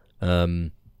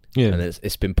 and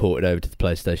it's been ported over to the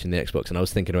PlayStation, the Xbox, and I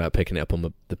was thinking about picking it up on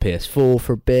the PS4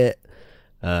 for a bit,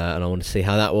 and I want to see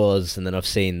how that was, and then I've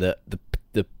seen that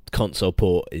the console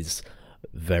port is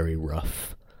very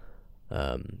rough,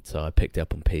 so I picked it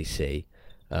up on PC,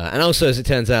 and also as it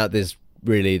turns out, there's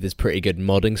pretty good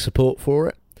modding support for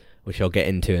it, which I'll get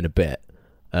into in a bit,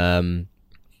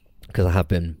 because I have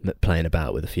been playing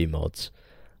about with a few mods.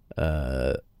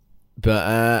 The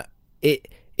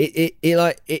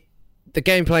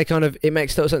gameplay kind of, it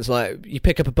makes total sense. Like, you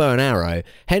pick up a bow and arrow.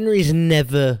 Henry's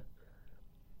never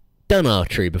done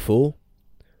archery before,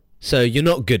 so you're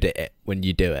not good at it when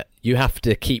you do it. You have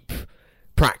to keep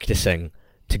practicing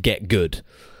to get good.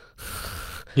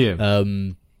 Yeah.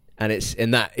 And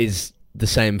that is the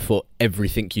same for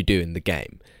everything you do in the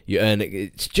game. You earn it.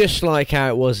 It's just like how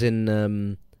it was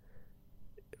in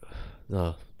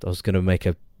I was going to make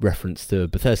a reference to a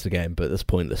Bethesda game, but that's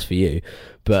pointless for you.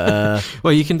 But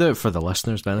well, you can do it for the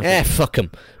listeners' benefit. Yeah, fuck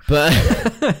them. But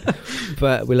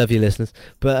we love you, listeners.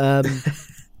 But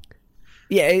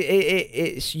yeah,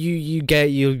 it's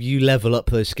you level up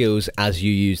those skills as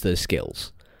you use those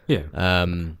skills. Yeah.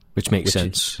 Which makes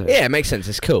sense. Yeah, it makes sense.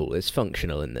 It's cool. It's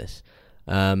functional in this.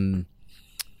 And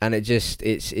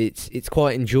it's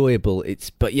quite enjoyable.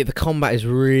 But the combat is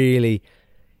really,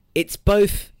 it's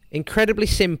both incredibly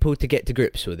simple to get to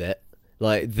grips with it,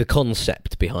 like the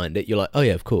concept behind it, you're like, oh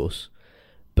yeah, of course,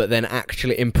 but then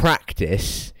actually in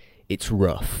practice it's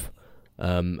rough,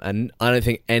 and I don't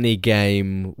think any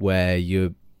game where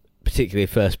you're particularly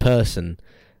first person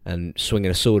and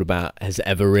swinging a sword about has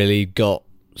ever really got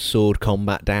sword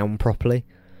combat down properly.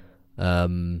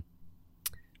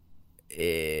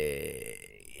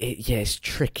 It's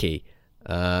tricky,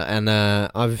 and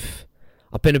I've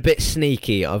been a bit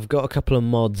sneaky. I've got a couple of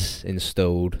mods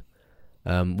installed.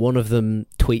 One of them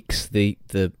tweaks the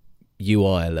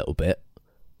UI a little bit,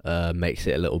 makes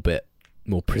it a little bit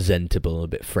more presentable, a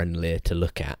bit friendlier to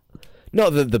look at.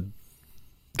 Not that the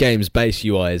game's base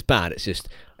UI is bad, it's just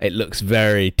it looks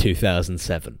very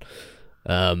 2007.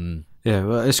 Yeah,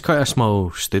 well, it's quite a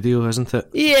small studio, isn't it?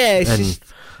 Yeah,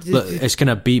 it's kind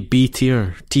of B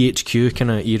tier, THQ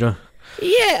kind of era.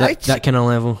 Yeah, that kind of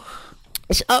level.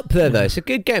 It's up there though. It's a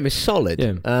good game. It's solid.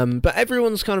 Yeah. But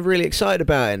everyone's kind of really excited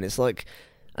about it, and it's like,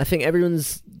 I think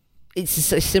everyone's.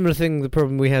 It's a similar thing. The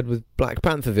problem we had with Black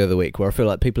Panther the other week, where I feel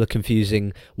like people are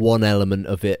confusing one element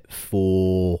of it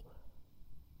for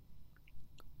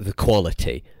the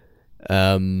quality.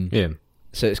 Yeah.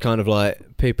 So it's kind of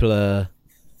like people are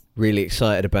really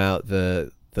excited about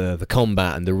the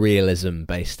combat and the realism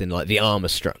based in like the armor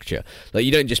structure. Like,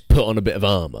 you don't just put on a bit of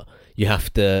armor. You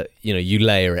have to, you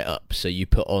layer it up. So you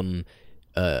put on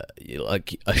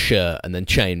like a shirt and then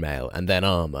chainmail and then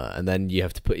armor, and then you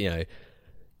have to put, you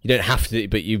don't have to,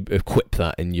 but you equip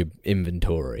that in your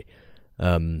inventory.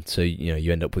 So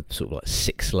you end up with sort of like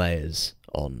 6 layers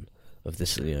on of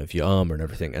this, of your armor and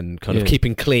everything, and kind of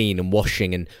keeping clean and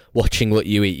washing and watching what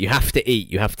you eat. You have to eat.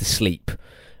 You have to sleep.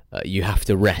 You have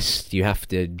to rest. You have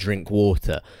to drink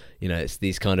water. It's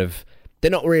these kind of, they're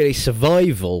not really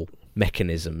survival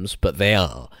mechanisms, but they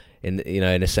are in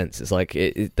a sense. It's like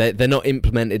they're not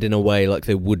implemented in a way like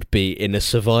they would be in a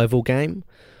survival game,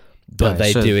 but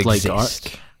they do exist. Like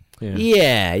Ark.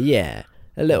 Yeah,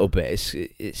 a little bit.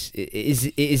 It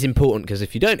is important, because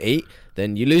if you don't eat,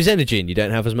 then you lose energy and you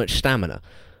don't have as much stamina.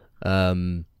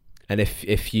 And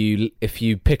if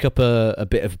you pick up a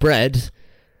bit of bread,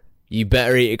 you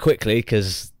better eat it quickly,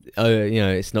 because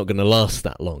it's not going to last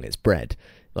that long. It's bread.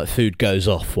 Like, food goes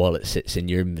off while it sits in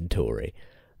your inventory.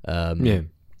 And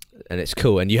it's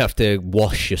cool. And you have to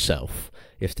wash yourself.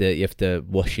 You have to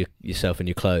wash yourself and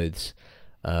your clothes,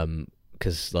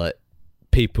 because like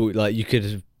people, like, you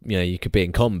could be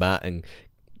in combat and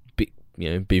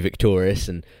be victorious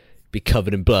and be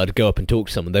covered in blood, go up and talk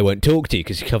to someone, they won't talk to you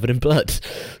because you're covered in blood.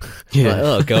 Yeah. Like,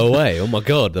 oh, go away. Oh my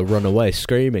god, they'll run away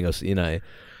screaming, or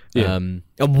Yeah. And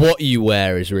what you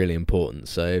wear is really important.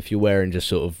 So if you're wearing just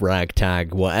sort of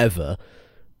ragtag whatever,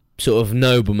 sort of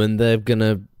nobleman, they're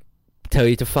gonna tell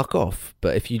you to fuck off.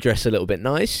 But if you dress a little bit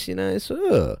nice, it's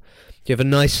you have a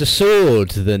nicer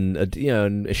sword than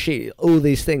a sheet. All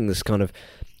these things kind of,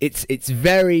 it's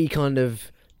very kind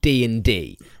of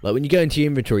D&D. Like when you go into your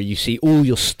inventory, you see all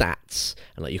your stats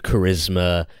and like your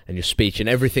charisma and your speech, and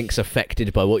everything's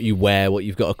affected by what you wear, what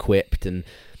you've got equipped, and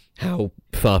how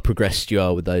far progressed you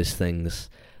are with those things.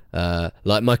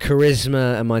 Like my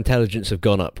charisma and my intelligence have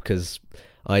gone up because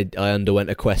I underwent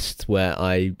a quest where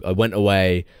I went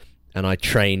away and I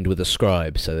trained with a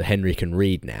scribe so that Henry can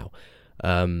read now.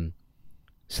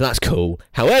 So that's cool.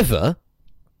 However,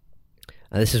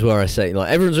 and this is where I say, like,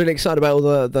 everyone's really excited about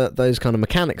all those kind of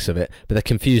mechanics of it, but they're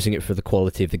confusing it for the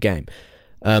quality of the game.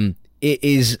 It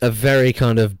is a very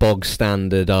kind of bog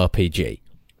standard RPG.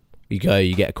 You go,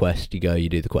 you get a quest. You go, you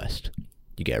do the quest.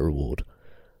 You get a reward.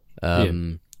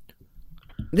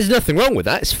 There's nothing wrong with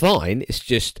that. It's fine. It's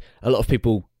just a lot of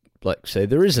people like say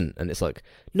there isn't, and it's like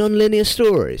non-linear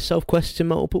stories, solve quests in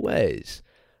multiple ways,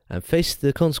 and face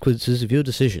the consequences of your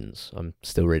decisions. I'm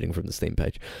still reading from the Steam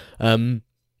page.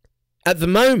 At the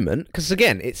moment, because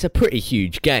again, it's a pretty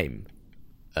huge game.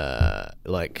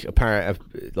 Like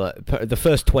the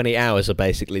first 20 hours are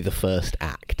basically the first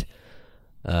act,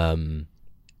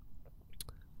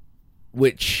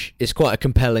 which is quite a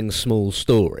compelling small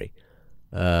story.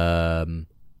 But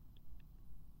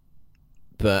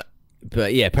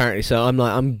yeah, apparently, so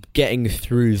I'm getting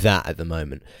through that at the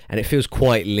moment, and it feels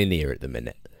quite linear at the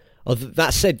minute.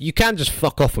 That said, you can just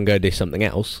fuck off and go do something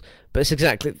else, but it's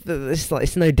exactly,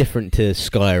 it's no different to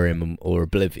Skyrim or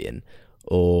Oblivion,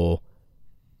 or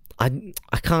I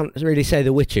can't really say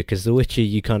The Witcher, because The Witcher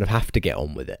you kind of have to get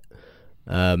on with it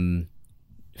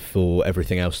for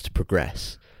everything else to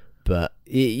progress. But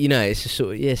you know, it's just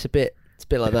sort of, yeah, it's a bit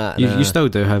like that. You still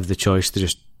do have the choice to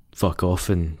just fuck off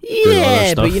and do other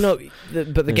yeah, stuff. but you know,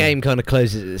 the game kind of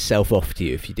closes itself off to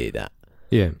you if you do that.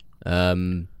 Yeah.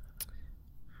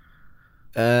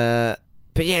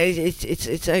 But yeah,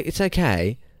 it's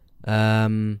okay. I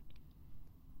don't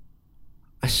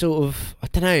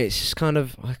know. It's just kind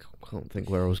of, I can't think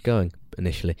where I was going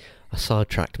initially. I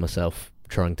sidetracked myself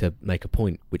trying to make a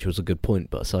point, which was a good point,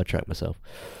 but I sidetracked myself.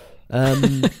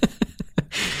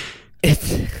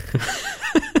 It's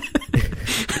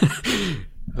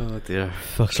oh dear.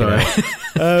 Fuck. Sorry.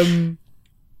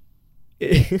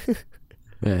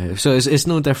 Yeah, so it's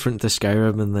no different to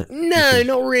Skyrim in that. No,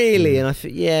 not really. And I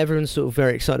think, yeah, everyone's sort of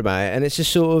very excited about it, and it's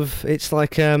just sort of, it's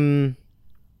like I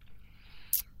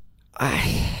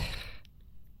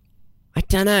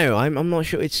don't know. I'm not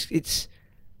sure. It's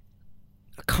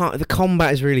the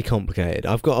combat is really complicated.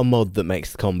 I've got a mod that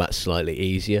makes the combat slightly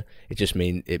easier. It just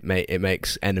means it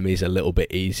makes enemies a little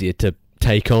bit easier to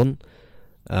take on.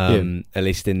 At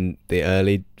least in the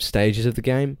early stages of the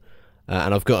game.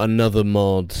 And I've got another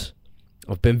mod.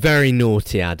 I've been very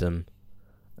naughty, Adam.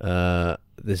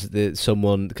 There's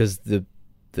someone, because the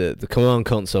command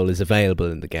console is available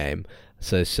in the game,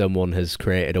 so someone has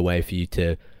created a way for you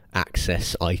to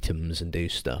access items and do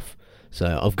stuff.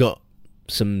 So I've got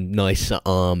some nicer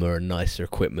armor and nicer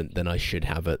equipment than I should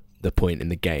have at the point in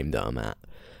the game that I'm at,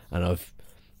 and I've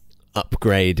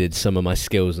upgraded some of my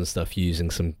skills and stuff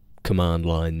using some command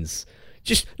lines.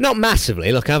 Just not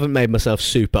massively, like I haven't made myself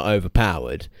super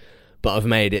overpowered, but I've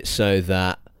made it so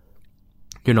that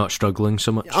you're not struggling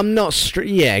so much. I'm not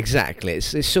yeah, exactly.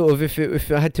 It's sort of,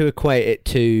 if I had to equate it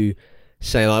to,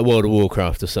 say, like World of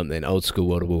Warcraft or something, old school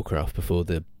World of Warcraft before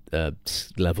the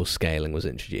level scaling was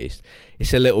introduced.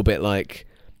 It's a little bit like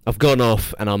I've gone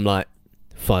off and I'm like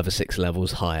 5 or 6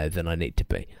 levels higher than I need to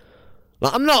be.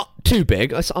 Like, I'm not too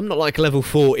big. I'm not like level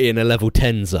 40 in a level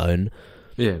 10 zone.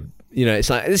 Yeah. You know, it's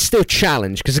like, it's still a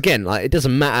challenge, because again, like, it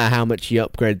doesn't matter how much you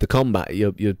upgrade the combat,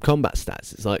 your combat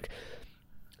stats. It's like,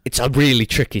 it's a really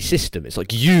tricky system. It's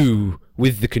like you,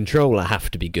 with the controller,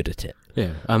 have to be good at it.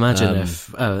 Yeah, I imagine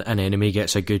if an enemy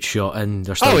gets a good shot in,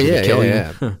 they're starting to kill you.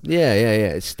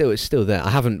 Yeah. It's still there.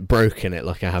 I haven't broken it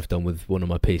like I have done with one of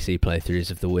my PC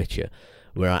playthroughs of The Witcher,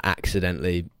 where I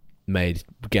accidentally made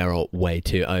Geralt way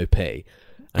too OP, and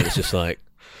it's just like,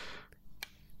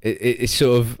 it's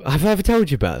sort of. Have I ever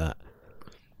told you about that?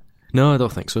 No, I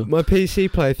don't think so. My PC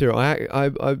playthrough,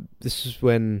 I this is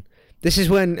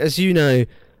when, as you know,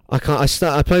 I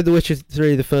played The Witcher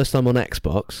 3 the first time on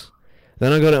Xbox.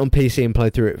 Then I got it on PC and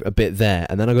played through it a bit there,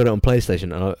 and then I got it on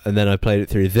PlayStation, and then I played it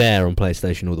through there on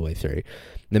PlayStation all the way through.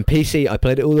 And then PC, I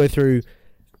played it all the way through,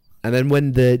 and then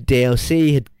when the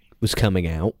DLC was coming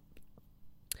out,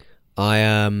 I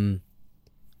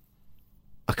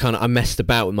messed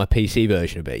about with my PC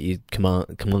version a bit. You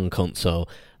command console.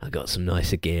 I got some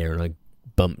nicer gear, and I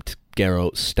bumped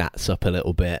Geralt's stats up a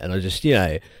little bit, and I just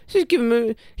give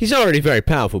him he's already very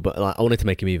powerful, but like, I wanted to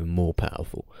make him even more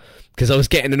powerful, because I was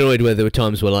getting annoyed where there were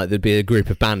times where like there'd be a group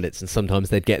of bandits, and sometimes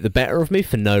they'd get the better of me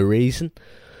for no reason.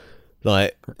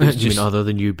 Like, it was You mean other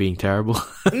than you being terrible?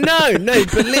 no,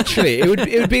 but literally, it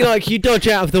would be like you dodge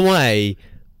out of the way,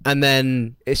 and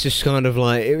then it's just kind of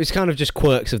like it was kind of just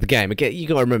quirks of the game. Again, you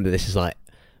got to remember this is like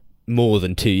more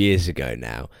than 2 years ago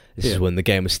now. This is when the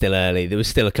game was still early. There was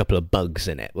still a couple of bugs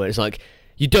in it where it's like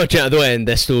you dodge out of the way and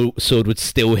their sword would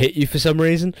still hit you for some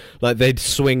reason. Like they'd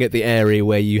swing at the area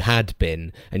where you had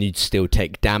been, and you'd still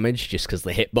take damage just because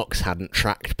the hitbox hadn't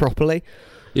tracked properly.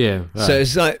 Yeah. Right. So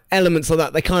it's like elements like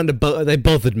that. They kind of they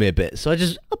bothered me a bit. So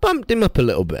I bumped him up a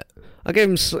little bit. I gave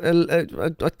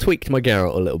him. I tweaked my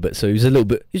Geralt a little bit. So he was a little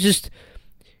bit.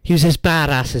 He was as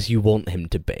badass as you want him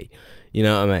to be. You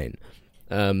know what I mean?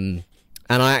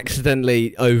 And I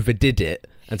accidentally overdid it,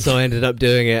 and so I ended up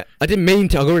doing it. I didn't mean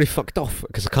to. I got really fucked off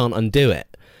because I can't undo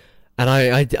it. And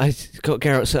I got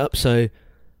Geralt set up so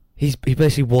he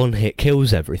basically one hit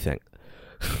kills everything.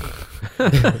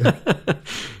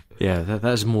 Yeah,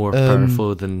 that's more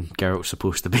powerful than Geralt's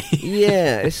supposed to be.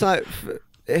 Yeah, it's like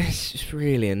it's just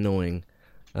really annoying.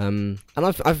 And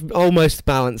I've almost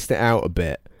balanced it out a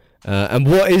bit. And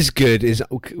what is good is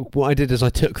what I did is I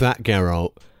took that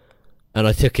Geralt and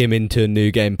I took him into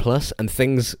New Game Plus, and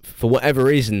things, for whatever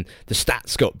reason, the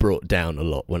stats got brought down a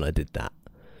lot when I did that.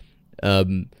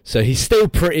 So he's still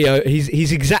pretty.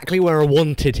 He's exactly where I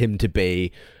wanted him to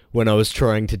be when I was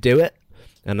trying to do it.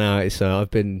 And now I've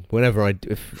been,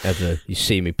 if ever you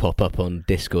see me pop up on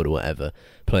Discord or whatever,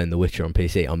 playing The Witcher on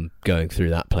PC, I'm going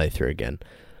through that playthrough again.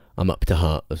 I'm up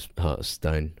to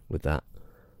Hearthstone with that.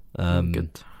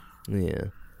 Good. Yeah,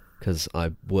 because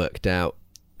I worked out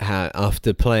how,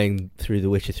 after playing through The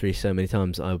Witcher 3 so many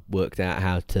times, I worked out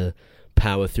how to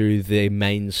power through the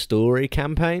main story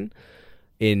campaign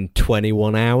in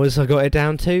 21 hours. I got it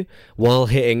down to, while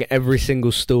hitting every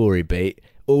single story beat,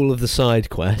 all of the side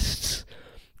quests,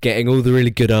 getting all the really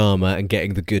good armour and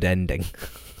getting the good ending.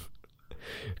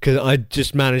 Because I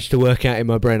just managed to work out in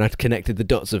my brain, I'd connected the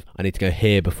dots of, I need to go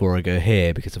here before I go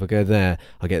here, because if I go there,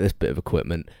 I get this bit of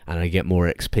equipment, and I get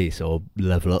more XP, so I'll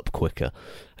level up quicker.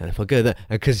 And if I go there,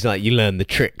 because like you learn the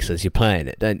tricks as you're playing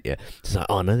it, don't you? It's like,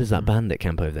 oh no, there's that bandit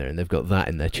camp over there, and they've got that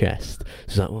in their chest. So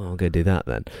it's like, well, I'll go do that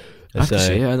then. I have to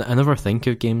say, I never think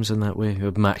of games in that way,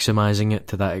 of maximising it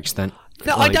to that extent.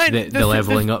 No, like I don't. The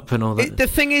levelling up and all that. The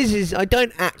thing is I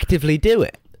don't actively do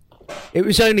it. It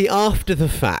was only after the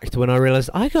fact when I realised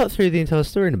I got through the entire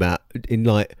story in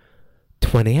like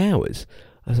 20 hours.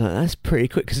 I was like, that's pretty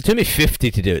quick, because it took me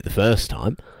 50 to do it the first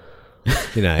time.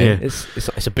 You know, Yeah.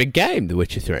 it's a big game, The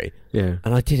Witcher 3. Yeah.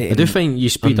 And I did it. I do find you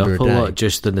speed up under a a day. lot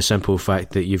just in the simple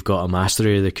fact that you've got a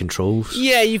mastery of the controls.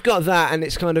 Yeah, you've got that, and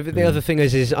it's kind of the other thing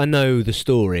is I know the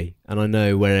story and I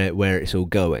know where it's all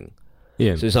going.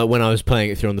 Yeah. So it's like when I was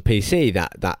playing it through on the PC,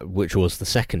 that which was the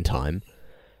second time.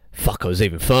 Fuck, I was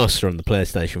even faster on the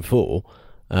PlayStation 4.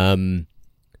 When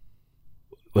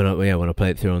I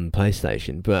played it through on the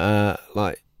PlayStation, but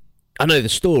like I know the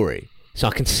story, so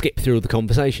I can skip through all the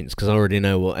conversations because I already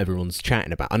know what everyone's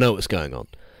chatting about. I know what's going on,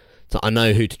 so I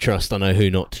know who to trust. I know who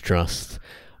not to trust.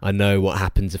 I know what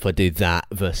happens if I do that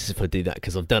versus if I do that,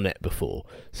 because I've done it before.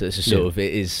 So it's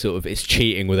it's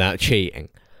cheating without cheating,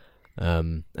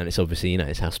 and it's obviously,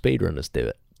 it's how speedrunners do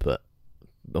it. But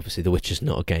obviously, The Witcher's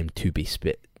not a game to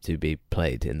be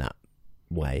played in that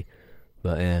way.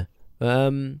 But yeah.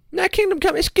 No, Kingdom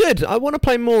Come, it's good. I want to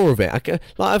play more of it.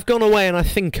 I've gone away and I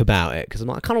think about it because I'm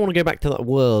like, I kind of want to go back to that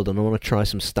world and I want to try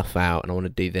some stuff out and I want to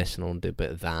do this and I want to do a bit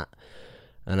of that.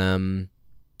 And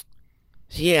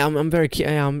so yeah, I'm very.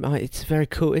 It's very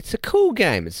cool. It's a cool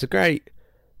game. It's a great.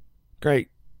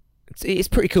 It's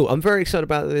pretty cool. I'm very excited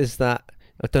about this. That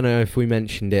I don't know if we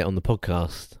mentioned it on the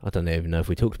podcast. I don't even know if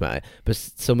we talked about it. But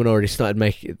someone already started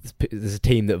making. There's a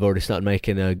team that have already started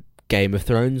making a Game of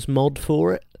Thrones mod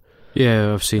for it.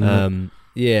 Yeah, I've seen that.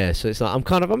 Yeah, so it's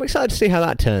like I'm excited to see how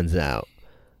that turns out.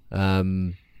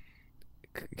 Because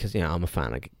I'm a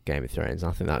fan of Game of Thrones.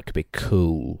 I think that could be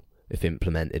cool if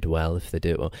implemented well, if they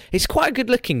do it well. It's quite a good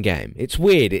looking game. It's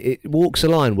weird. It walks a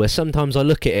line where sometimes I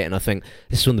look at it and I think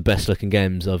this is one of the best looking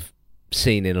games I've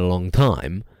seen in a long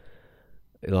time.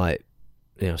 Like,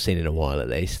 I've seen in a while at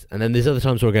least. And then there's other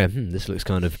times where I go, this looks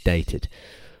kind of dated.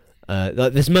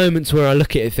 Like there's moments where I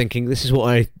look at it thinking this is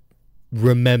what I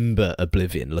remember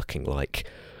Oblivion looking like.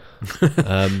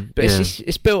 But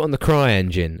it's built on the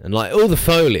CryEngine, and like all the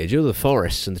foliage, all the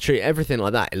forests and the tree, everything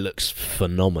like that, it looks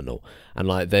phenomenal. And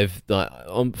like they've from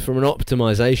an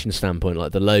optimization standpoint,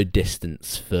 like the load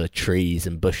distance for trees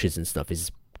and bushes and stuff is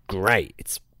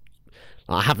great.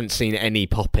 I haven't seen any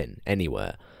pop-in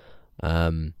anywhere.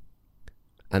 And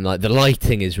like the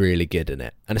lighting is really good in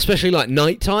it, and especially like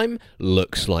nighttime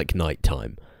looks like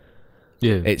nighttime.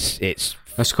 Yeah, it's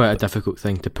That's quite a difficult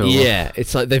thing to pull off. Yeah,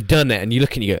 it's like they've done it, and you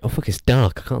look and you go, "Oh fuck, it's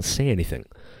dark. I can't see anything."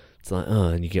 It's like, oh,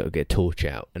 and you got to get a torch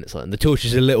out, and it's like, and the torch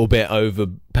is a little bit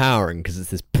overpowering because it's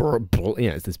this,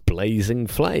 it's this blazing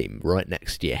flame right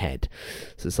next to your head.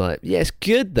 So it's like, yeah, it's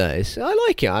good though. I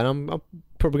like it, and I'm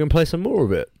probably gonna play some more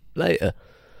of it later.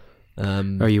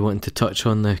 Are you wanting to touch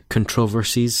on the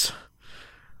controversies?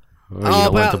 Or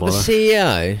about the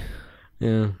CEO?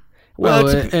 Yeah. Well,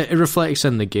 it reflects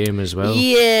in the game as well.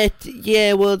 Yeah.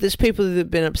 Well, there's people that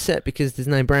have been upset because there's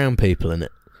no brown people in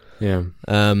it. Yeah.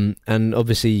 And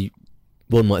obviously,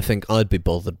 one might think I'd be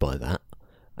bothered by that,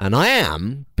 and I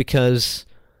am, because,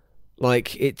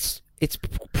 like, it's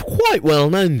quite well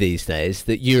known these days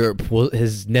that Europe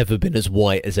has never been as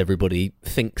white as everybody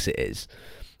thinks it is.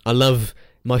 I love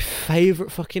my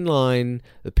favourite fucking line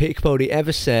that Peter Capaldi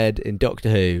ever said in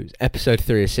Doctor Who, episode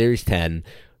 3 of series 10.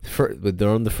 They're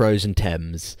on the frozen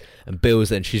Thames, and Bill's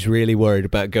then, she's really worried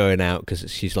about going out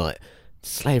because she's like,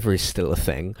 slavery's still a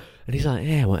thing, and he's like,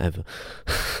 yeah, whatever.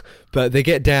 But they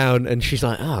get down, and she's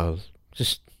like, oh,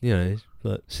 just, like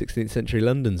 16th century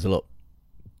London's a lot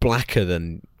blacker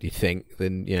than you think.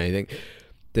 Then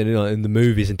in the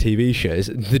movies and TV shows,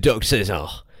 the Doctor says, oh,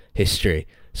 history,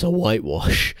 it's a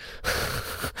whitewash.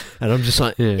 And I'm just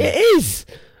like, yeah. It is.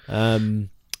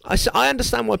 I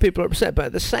understand why people are upset, but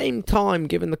at the same time,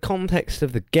 given the context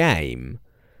of the game,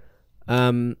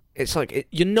 it's like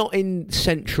you're not in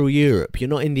Central Europe. You're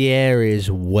not in the areas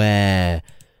where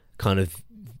kind of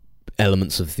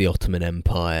elements of the Ottoman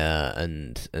Empire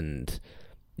and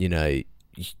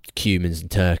Cumans and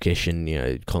Turkish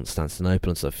and Constantinople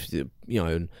and stuff.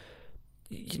 You're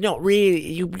not really.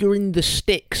 You're in the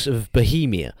sticks of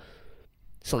Bohemia.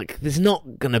 It's like there's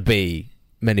not going to be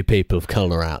many people of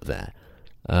colour out there.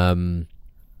 Although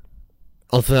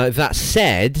that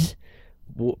said,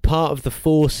 part of the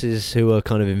forces who are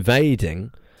kind of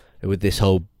invading with this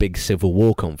whole big civil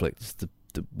war conflict,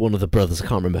 one of the brothers, I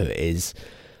can't remember who it is,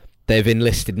 they've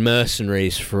enlisted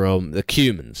mercenaries from the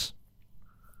Cumans.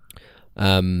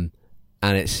 And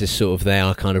it's just sort of, they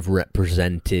are kind of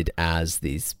represented as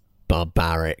these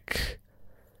barbaric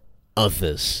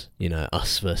others.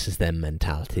 Us versus them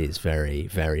mentality is very,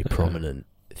 very prominent.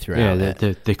 Yeah,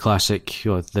 the classic,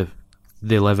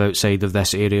 they live outside of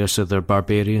this area, so they're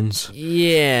barbarians.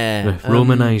 Yeah.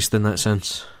 Romanised in that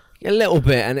sense. A little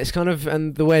bit, and it's kind of,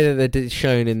 and the way that they're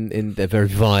shown in they're very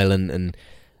violent, and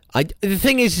the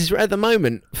thing is at the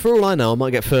moment, for all I know, I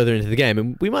might get further into the game,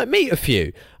 and we might meet a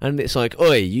few, and it's like,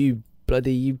 oi, you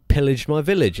pillaged my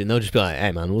village, and they'll just be like,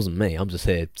 hey man, it wasn't me, I'm just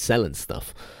here selling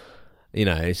stuff.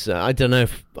 So I don't know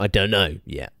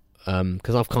yet.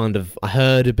 Because I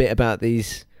heard a bit about the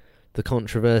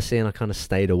controversy, and I kind of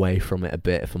stayed away from it a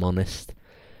bit, if I'm honest,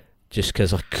 just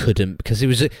because I couldn't, because it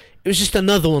was just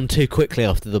another one too quickly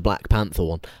after the Black Panther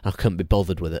one. I couldn't be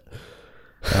bothered with it.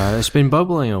 It's been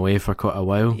bubbling away for quite a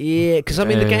while. Yeah, because the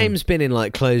game's been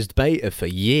in closed beta for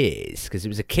years, because it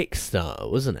was a Kickstarter,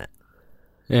 wasn't it?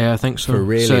 Yeah, I think so. For a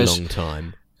really long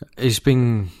time. It's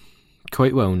been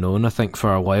quite well known, I think,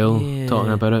 for a while,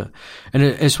 talking about it, and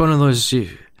it's one of those.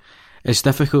 It's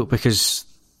difficult because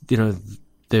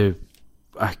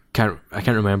I can't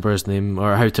remember his name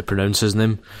or how to pronounce his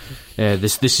name. The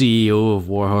CEO of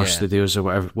Warhorse Studios,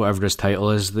 or whatever his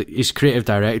title is, he's creative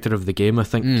director of the game, I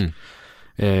think.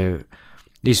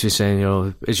 He's been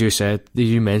saying, as you said,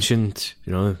 you mentioned,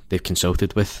 they've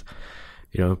consulted with,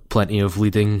 plenty of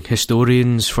leading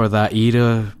historians for that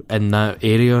era in that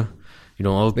area.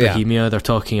 All of Bohemia, they're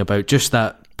talking about just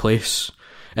that place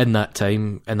in that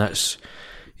time, and that's.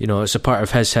 It's a part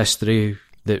of his history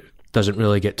that doesn't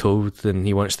really get told, and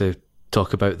he wants to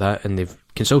talk about that, and they've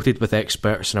consulted with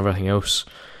experts and everything else,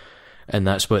 and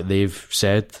that's what they've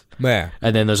said. Yeah.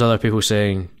 And then there's other people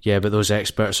saying, yeah, but those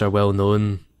experts are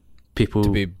well-known people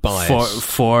to be biased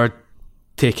for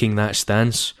taking that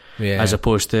stance, as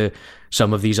opposed to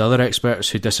some of these other experts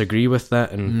who disagree with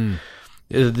that, and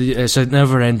it's a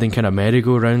never-ending kind of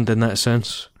merry-go-round in that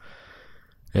sense.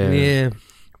 Yeah.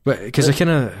 But because I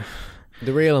kind of...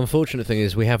 The real unfortunate thing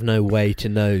is we have no way to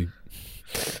know.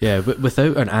 Yeah, but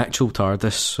without an actual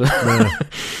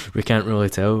TARDIS, we can't really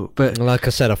tell. But like I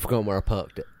said, I've forgotten where I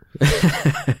parked it.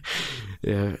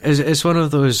 Yeah, it's one of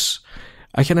those.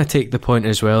 I kind of take the point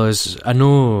as well as I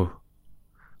know.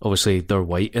 Obviously, they're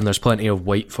white, and there's plenty of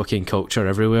white fucking culture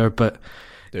everywhere. But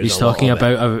he's talking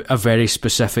about a very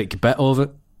specific bit of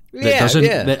it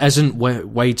that isn't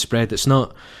widespread. It's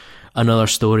not another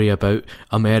story about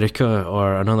America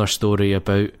or another story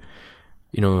about,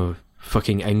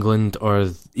 fucking England or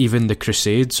even the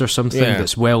Crusades or something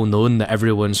that's well known that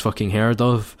everyone's fucking heard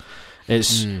of.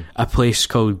 It's a place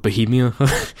called Bohemia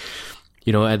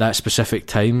at that specific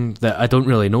time that I don't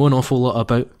really know an awful lot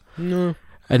about. No.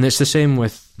 And it's the same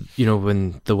with,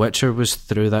 when The Witcher was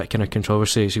through that kind of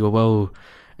controversy. So you go, well,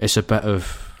 it's a bit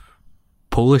of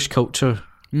Polish culture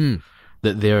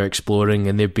that they're exploring,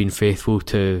 and they've been faithful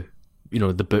to,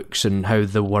 the books and how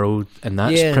the world and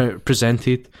that's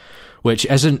presented, which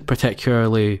isn't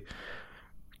particularly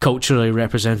culturally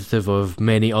representative of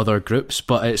many other groups,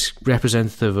 but it's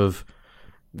representative of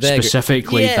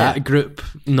specifically that group,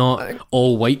 not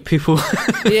all white people.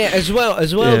 as well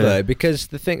though, because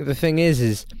the thing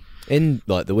is in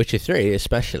like The Witcher 3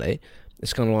 especially,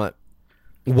 it's kind of like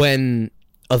when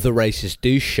other races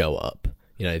do show up,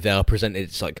 they are presented.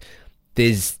 It's like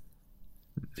there's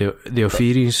the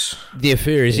Ofiris. The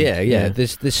Ofiris, yeah.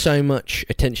 There's so much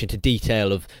attention to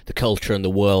detail of the culture and the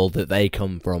world that they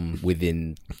come from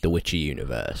within the Witcher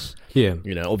universe. Yeah,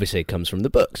 obviously it comes from the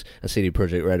books, and CD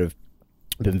Projekt Red have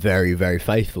been very, very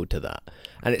faithful to that,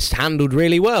 and it's handled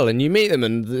really well. And you meet them,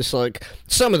 and it's like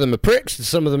some of them are pricks, and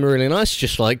some of them are really nice,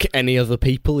 just like any other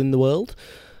people in the world.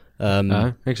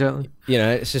 Exactly.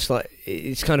 It's just like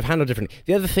it's kind of handled differently.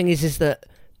 The other thing is that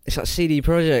it's like CD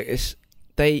Projekt.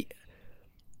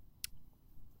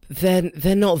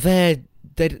 They're not there.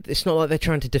 It's not like they're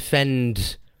trying to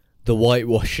defend the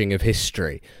whitewashing of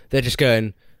history. They're just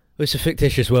going, well, it's a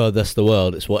fictitious world. That's the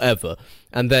world. It's whatever.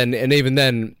 And even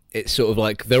then, it's sort of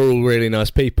like they're all really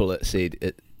nice people at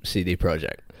CD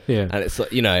Projekt. Yeah. And it's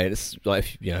like it's like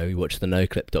if, you watch the No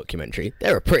Clip documentary.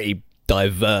 They're a pretty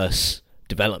diverse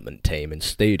development team and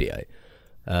studio.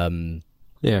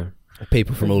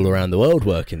 People from all around the world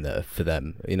working there for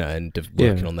them, and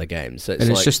working on their games. So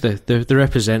it's just they're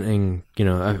representing,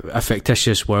 a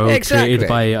fictitious world created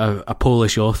by a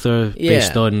Polish author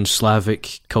based on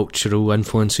Slavic cultural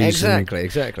influences. Exactly.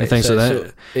 And things like that.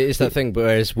 So it is that thing,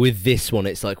 whereas with this one,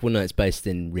 it's like, well, no, it's based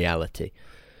in reality.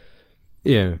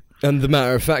 Yeah. And the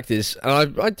matter of fact is,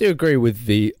 and I do agree with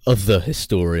the other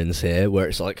historians here, where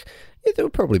it's like, there were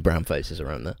probably brown faces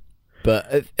around there.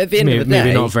 But at the end of the day...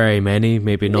 Maybe not very many,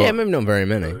 maybe not... Yeah, maybe not very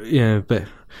many. Yeah, but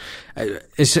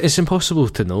it's impossible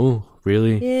to know,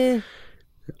 really. Yeah.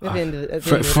 At the end of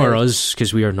the for us,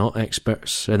 because we are not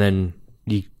experts, and then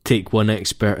you take one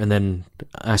expert and then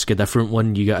ask a different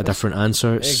one, you get a different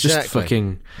answer. It's just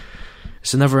fucking...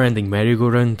 It's a never-ending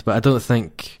merry-go-round, but I don't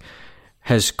think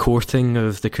his courting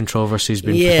of the controversy has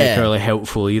been particularly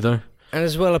helpful either. And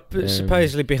as well,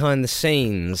 supposedly behind the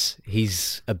scenes,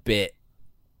 he's a bit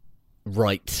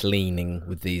right-leaning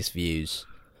with these views.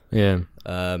 Yeah.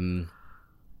 And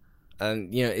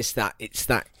it's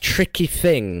that tricky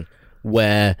thing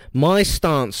where my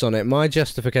stance on it, my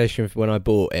justification for when I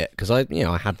bought it, because I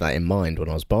had that in mind when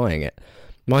I was buying it.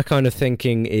 My kind of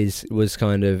thinking was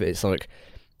kind of, it's like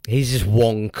he's just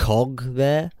one cog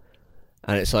there,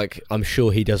 and it's like I'm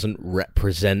sure he doesn't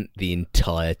represent the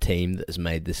entire team that has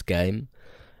made this game,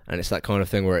 and it's that kind of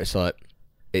thing where it's like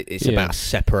it's about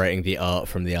separating the art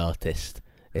from the artist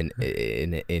in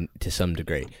to some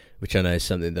degree, which I know is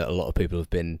something that a lot of people have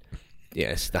been.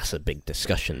 Yes, that's a big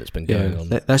discussion that's been going on.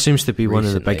 That seems to be one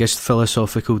of the biggest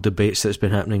philosophical debates that's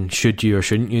been happening. Should you or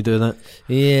shouldn't you do that?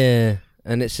 Yeah,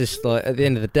 and it's just like, at the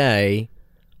end of the day,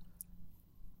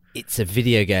 it's a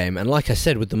video game. And like I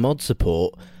said, with the mod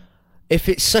support, if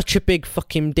it's such a big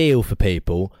fucking deal for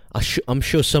people, I'm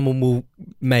sure someone will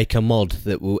make a mod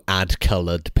that will add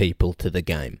coloured people to the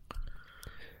game.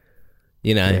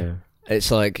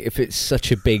 It's like, if it's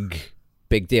such a big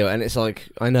deal, and it's like,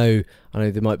 I know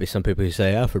there might be some people who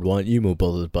say, Alfred, why aren't you more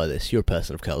bothered by this? You're a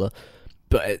person of colour.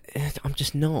 But I'm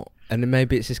just not. And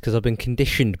maybe it's just because I've been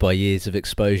conditioned by years of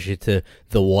exposure to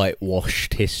the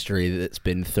whitewashed history that's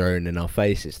been thrown in our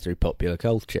faces through popular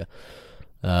culture.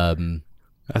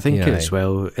 I think as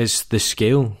well, it's the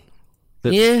scale.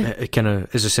 That kind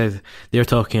of, as I said, they're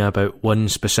talking about one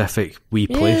specific wee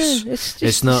place.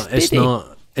 It's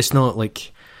not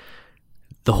like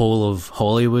the whole of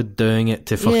Hollywood doing it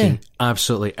to fucking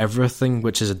absolutely everything,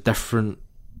 which is a different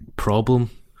problem.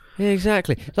 Yeah,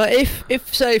 exactly. Like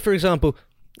if say, for example,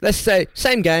 let's say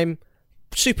same game,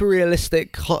 super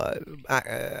realistic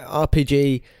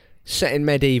RPG set in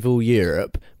medieval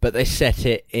Europe, but they set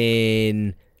it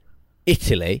in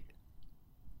Italy,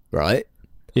 right?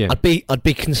 Yeah. I'd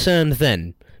be concerned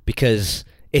then, because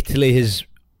Italy has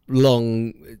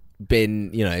long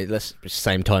been,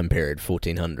 same time period,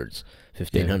 1400s.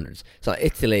 1500s. It's like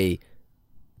Italy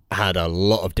had a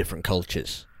lot of different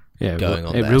cultures going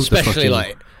on there.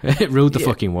 Especially it ruled the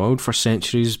fucking world for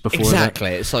centuries before that.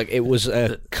 It's like it was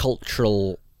a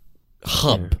cultural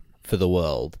hub for the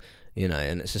world,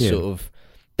 and it's a sort of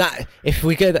that. If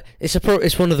we go that,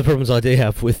 it's one of the problems I do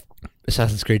have with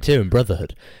Assassin's Creed 2 and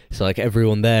Brotherhood. It's like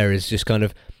everyone there is just kind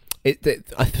of,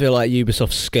 I feel like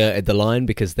Ubisoft skirted the line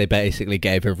because they basically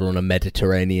gave everyone a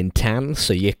Mediterranean tan,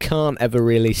 so you can't ever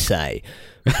really say.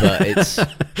 But it's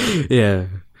yeah,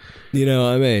 you know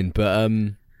what I mean. But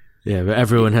yeah, but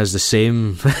everyone has the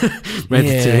same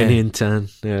Mediterranean tan.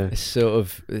 Yeah,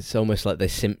 it's almost like they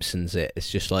Simpsons it. It's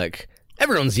just like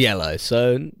everyone's yellow,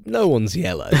 so no one's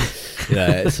yellow.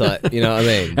 It's like, you know what I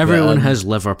mean. Everyone has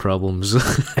liver problems.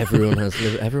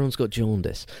 Everyone's got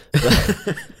jaundice.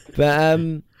 But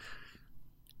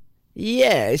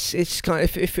yeah, it's kind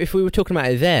of if we were talking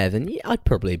about it there, then yeah, I'd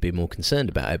probably be more concerned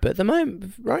about it. But at the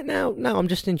moment, right now, no, I'm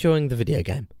just enjoying the video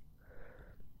game.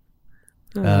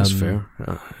 That's fair.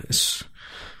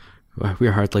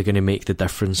 We're hardly going to make the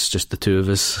difference, just the two of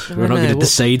us. We're not going to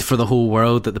decide for the whole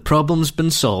world that the problem's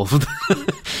been solved.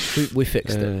 we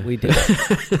fixed it. We did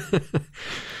it.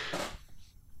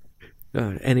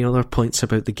 Any other points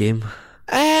about the game?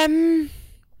 How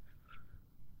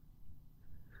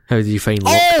do you find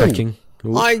lockpicking?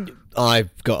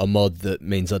 I've got a mod that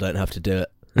means I don't have to do it.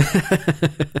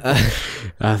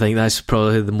 I think that's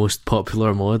probably the most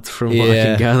popular mod from what I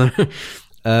can gather.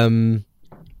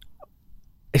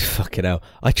 Fucking hell.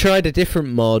 I tried a different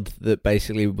mod that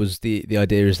basically was the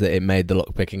idea is that it made the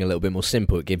lockpicking a little bit more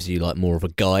simple. It gives you like more of a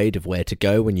guide of where to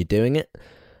go when you're doing it.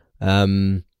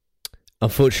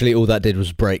 Unfortunately, all that did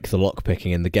was break the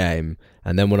lockpicking in the game,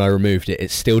 and then when I removed it, it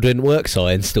still didn't work, so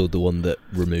I installed the one that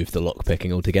removed the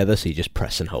lockpicking altogether, so you just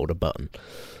press and hold a button.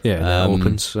 Yeah, it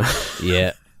opens.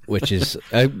 Yeah, which is,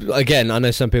 again, I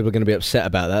know some people are going to be upset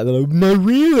about that. They're like, my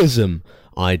realism!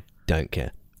 I don't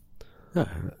care.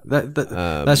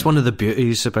 That's one of the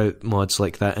beauties about mods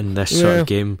like that in this sort of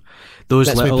game. Those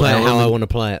Lets little me play it how I want to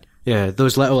play it. Yeah,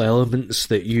 those little elements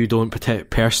that you don't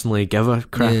personally give a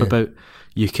crap about,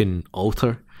 you can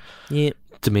alter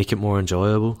to make it more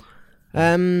enjoyable.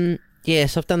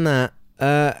 Yes, I've done that.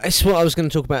 It's what I was going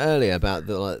to talk about earlier, about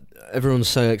everyone's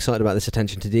so excited about this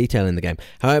attention to detail in the game.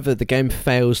 However, the game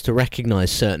fails to recognise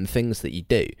certain things that you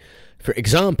do. For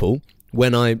example,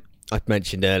 when I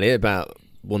mentioned earlier about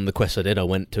one of the quests I did, I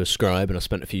went to a scribe and I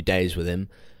spent a few days with him,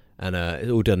 and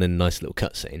it's all done in a nice little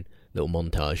cutscene, little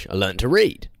montage. I learnt to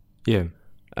read. Yeah.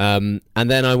 And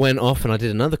then I went off and I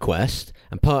did another quest,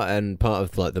 and part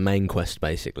of like the main quest,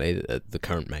 basically, the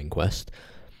current main quest,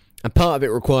 and part of it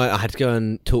required I had to go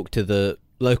and talk to the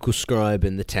local scribe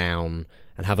in the town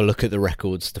and have a look at the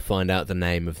records to find out the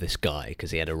name of this guy,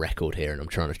 because he had a record here and I'm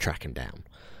trying to track him down.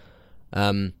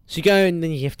 So you go and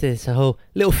then you have to, it's a whole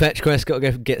little fetch quest, got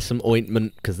to go get some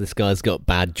ointment because this guy's got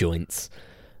bad joints,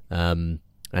 and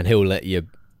he'll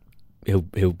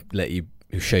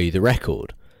show you the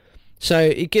record.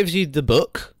 So he gives you the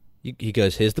book. He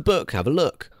goes, here's the book, have a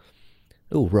look.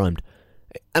 Oh, rhymed.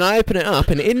 And I open it up,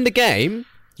 and in the game,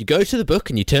 you go to the book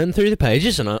and you turn through the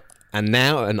pages, and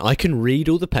I can read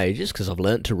all the pages because I've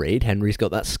learnt to read. Henry's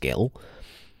got that skill.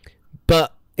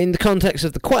 But in the context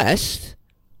of the quest,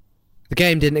 the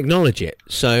game didn't acknowledge it.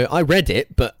 So I read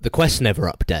it, but the quest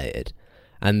never updated.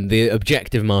 And the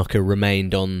objective marker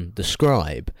remained on the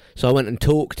scribe. So I went and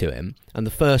talked to him, and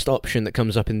the first option that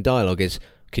comes up in dialogue is,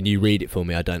 can you read it for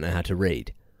me? I don't know how to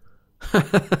read.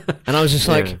 And I was just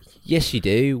like, yes, you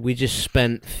do. We just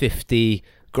spent 50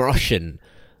 groschen,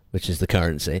 which is the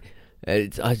currency. We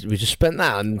just spent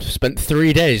that and spent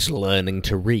 3 days learning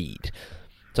to read.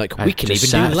 It's like, we can even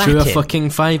do Latin. Through a fucking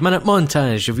 5-minute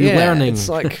montage of you learning. It's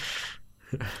like,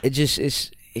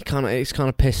 it's kind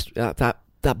of pissed.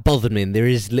 That bothered me. And there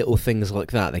is little things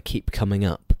like that. They keep coming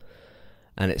up.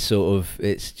 And it's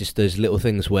just those little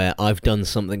things where I've done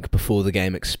something before the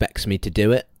game expects me to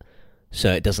do it,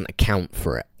 so it doesn't account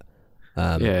for it.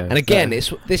 And again,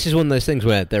 this is one of those things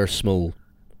where they're a small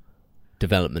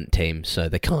development team, so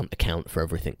they can't account for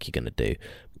everything you're going to do.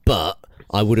 But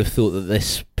I would have thought that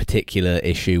this particular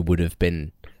issue would have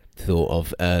been thought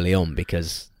of early on,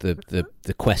 because the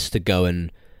quest to go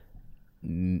and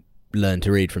learn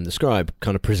to read from the scribe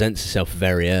kind of presents itself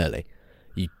very early.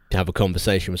 You have a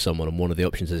conversation with someone, and one of the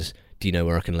options is, do you know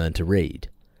where I can learn to read?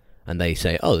 And they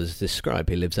say, oh, there's this scribe,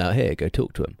 he lives out here, go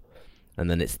talk to him.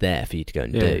 And then it's there for you to go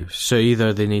and do. So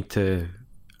either they need to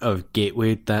have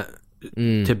gatewayed that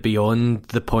to beyond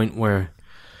the point where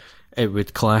it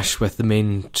would clash with the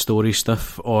main story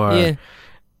stuff, or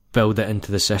build it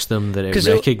into the system that it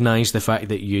recognised the fact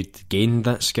that you'd gained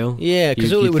that skill. Yeah,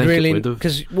 because all it would really...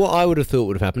 Because what I would have thought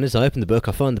would have happened is I open the book,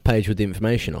 I find the page with the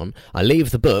information on, I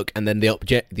leave the book, and then the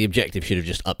objective should have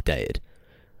just updated.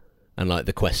 And like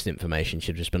the quest information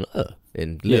should have just been like,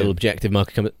 in little objective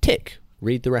marker come tick,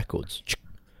 read the records.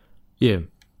 Yeah.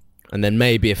 And then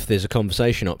maybe if there's a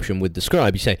conversation option with the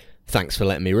scribe, you say, thanks for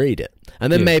letting me read it.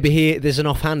 And then maybe there's an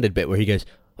offhanded bit where he goes,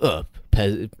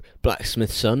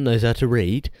 blacksmith's son knows how to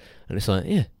read, and it's like,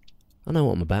 yeah, I know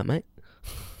what I'm about, mate.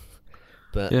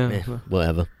 But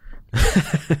whatever.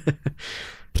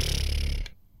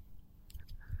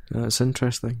 That's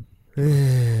interesting. I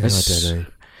don't know.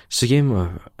 It's a game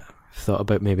I've thought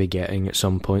about maybe getting at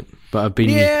some point, but I've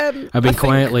been I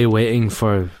quietly waiting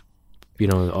for,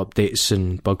 updates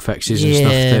and bug fixes and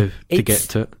stuff to get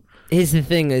to it. Here's the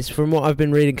thing: is from what I've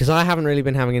been reading, because I haven't really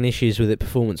been having any issues with it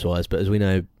performance-wise, but as we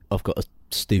know, I've got a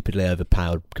stupidly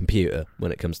overpowered computer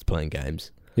when it comes to playing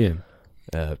games. Yeah.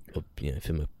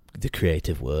 From the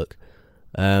creative work.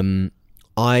 From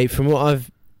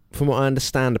what I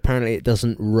understand, apparently it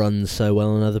doesn't run so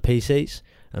well on other PCs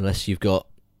unless you've got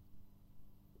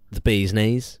the bee's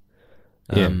knees.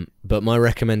 But my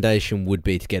recommendation would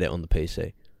be to get it on the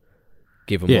PC,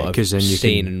 given what I've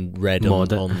seen and read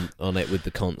on it with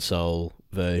the console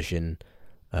version.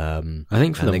 I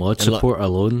think for the mod support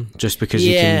alone, just because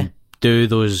you can do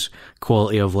those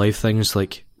quality of life things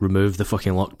like remove the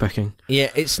fucking lockpicking.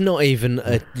 Yeah, it's not even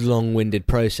a long-winded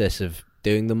process of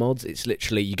doing the mods. It's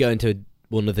literally you go into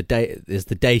one of the data. There's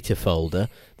the data folder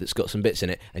that's got some bits in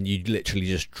it, and you literally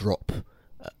just drop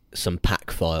some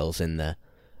pack files in there,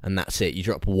 and that's it. You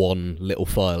drop one little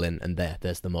file in, and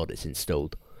there's the mod. It's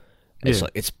installed. It's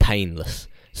like it's painless.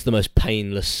 It's the most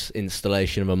painless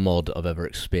installation of a mod I've ever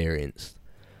experienced.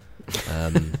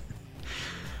 I'm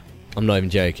not even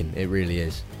joking. It really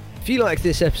is. If you like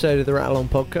this episode of the Rattle On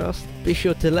Podcast, be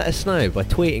sure to let us know by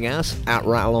tweeting us at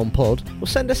RattleOnPod or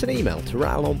send us an email to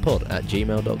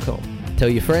rattleonpod@gmail.com. Tell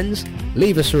your friends,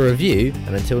 leave us a review,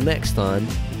 and until next time,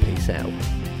 peace out.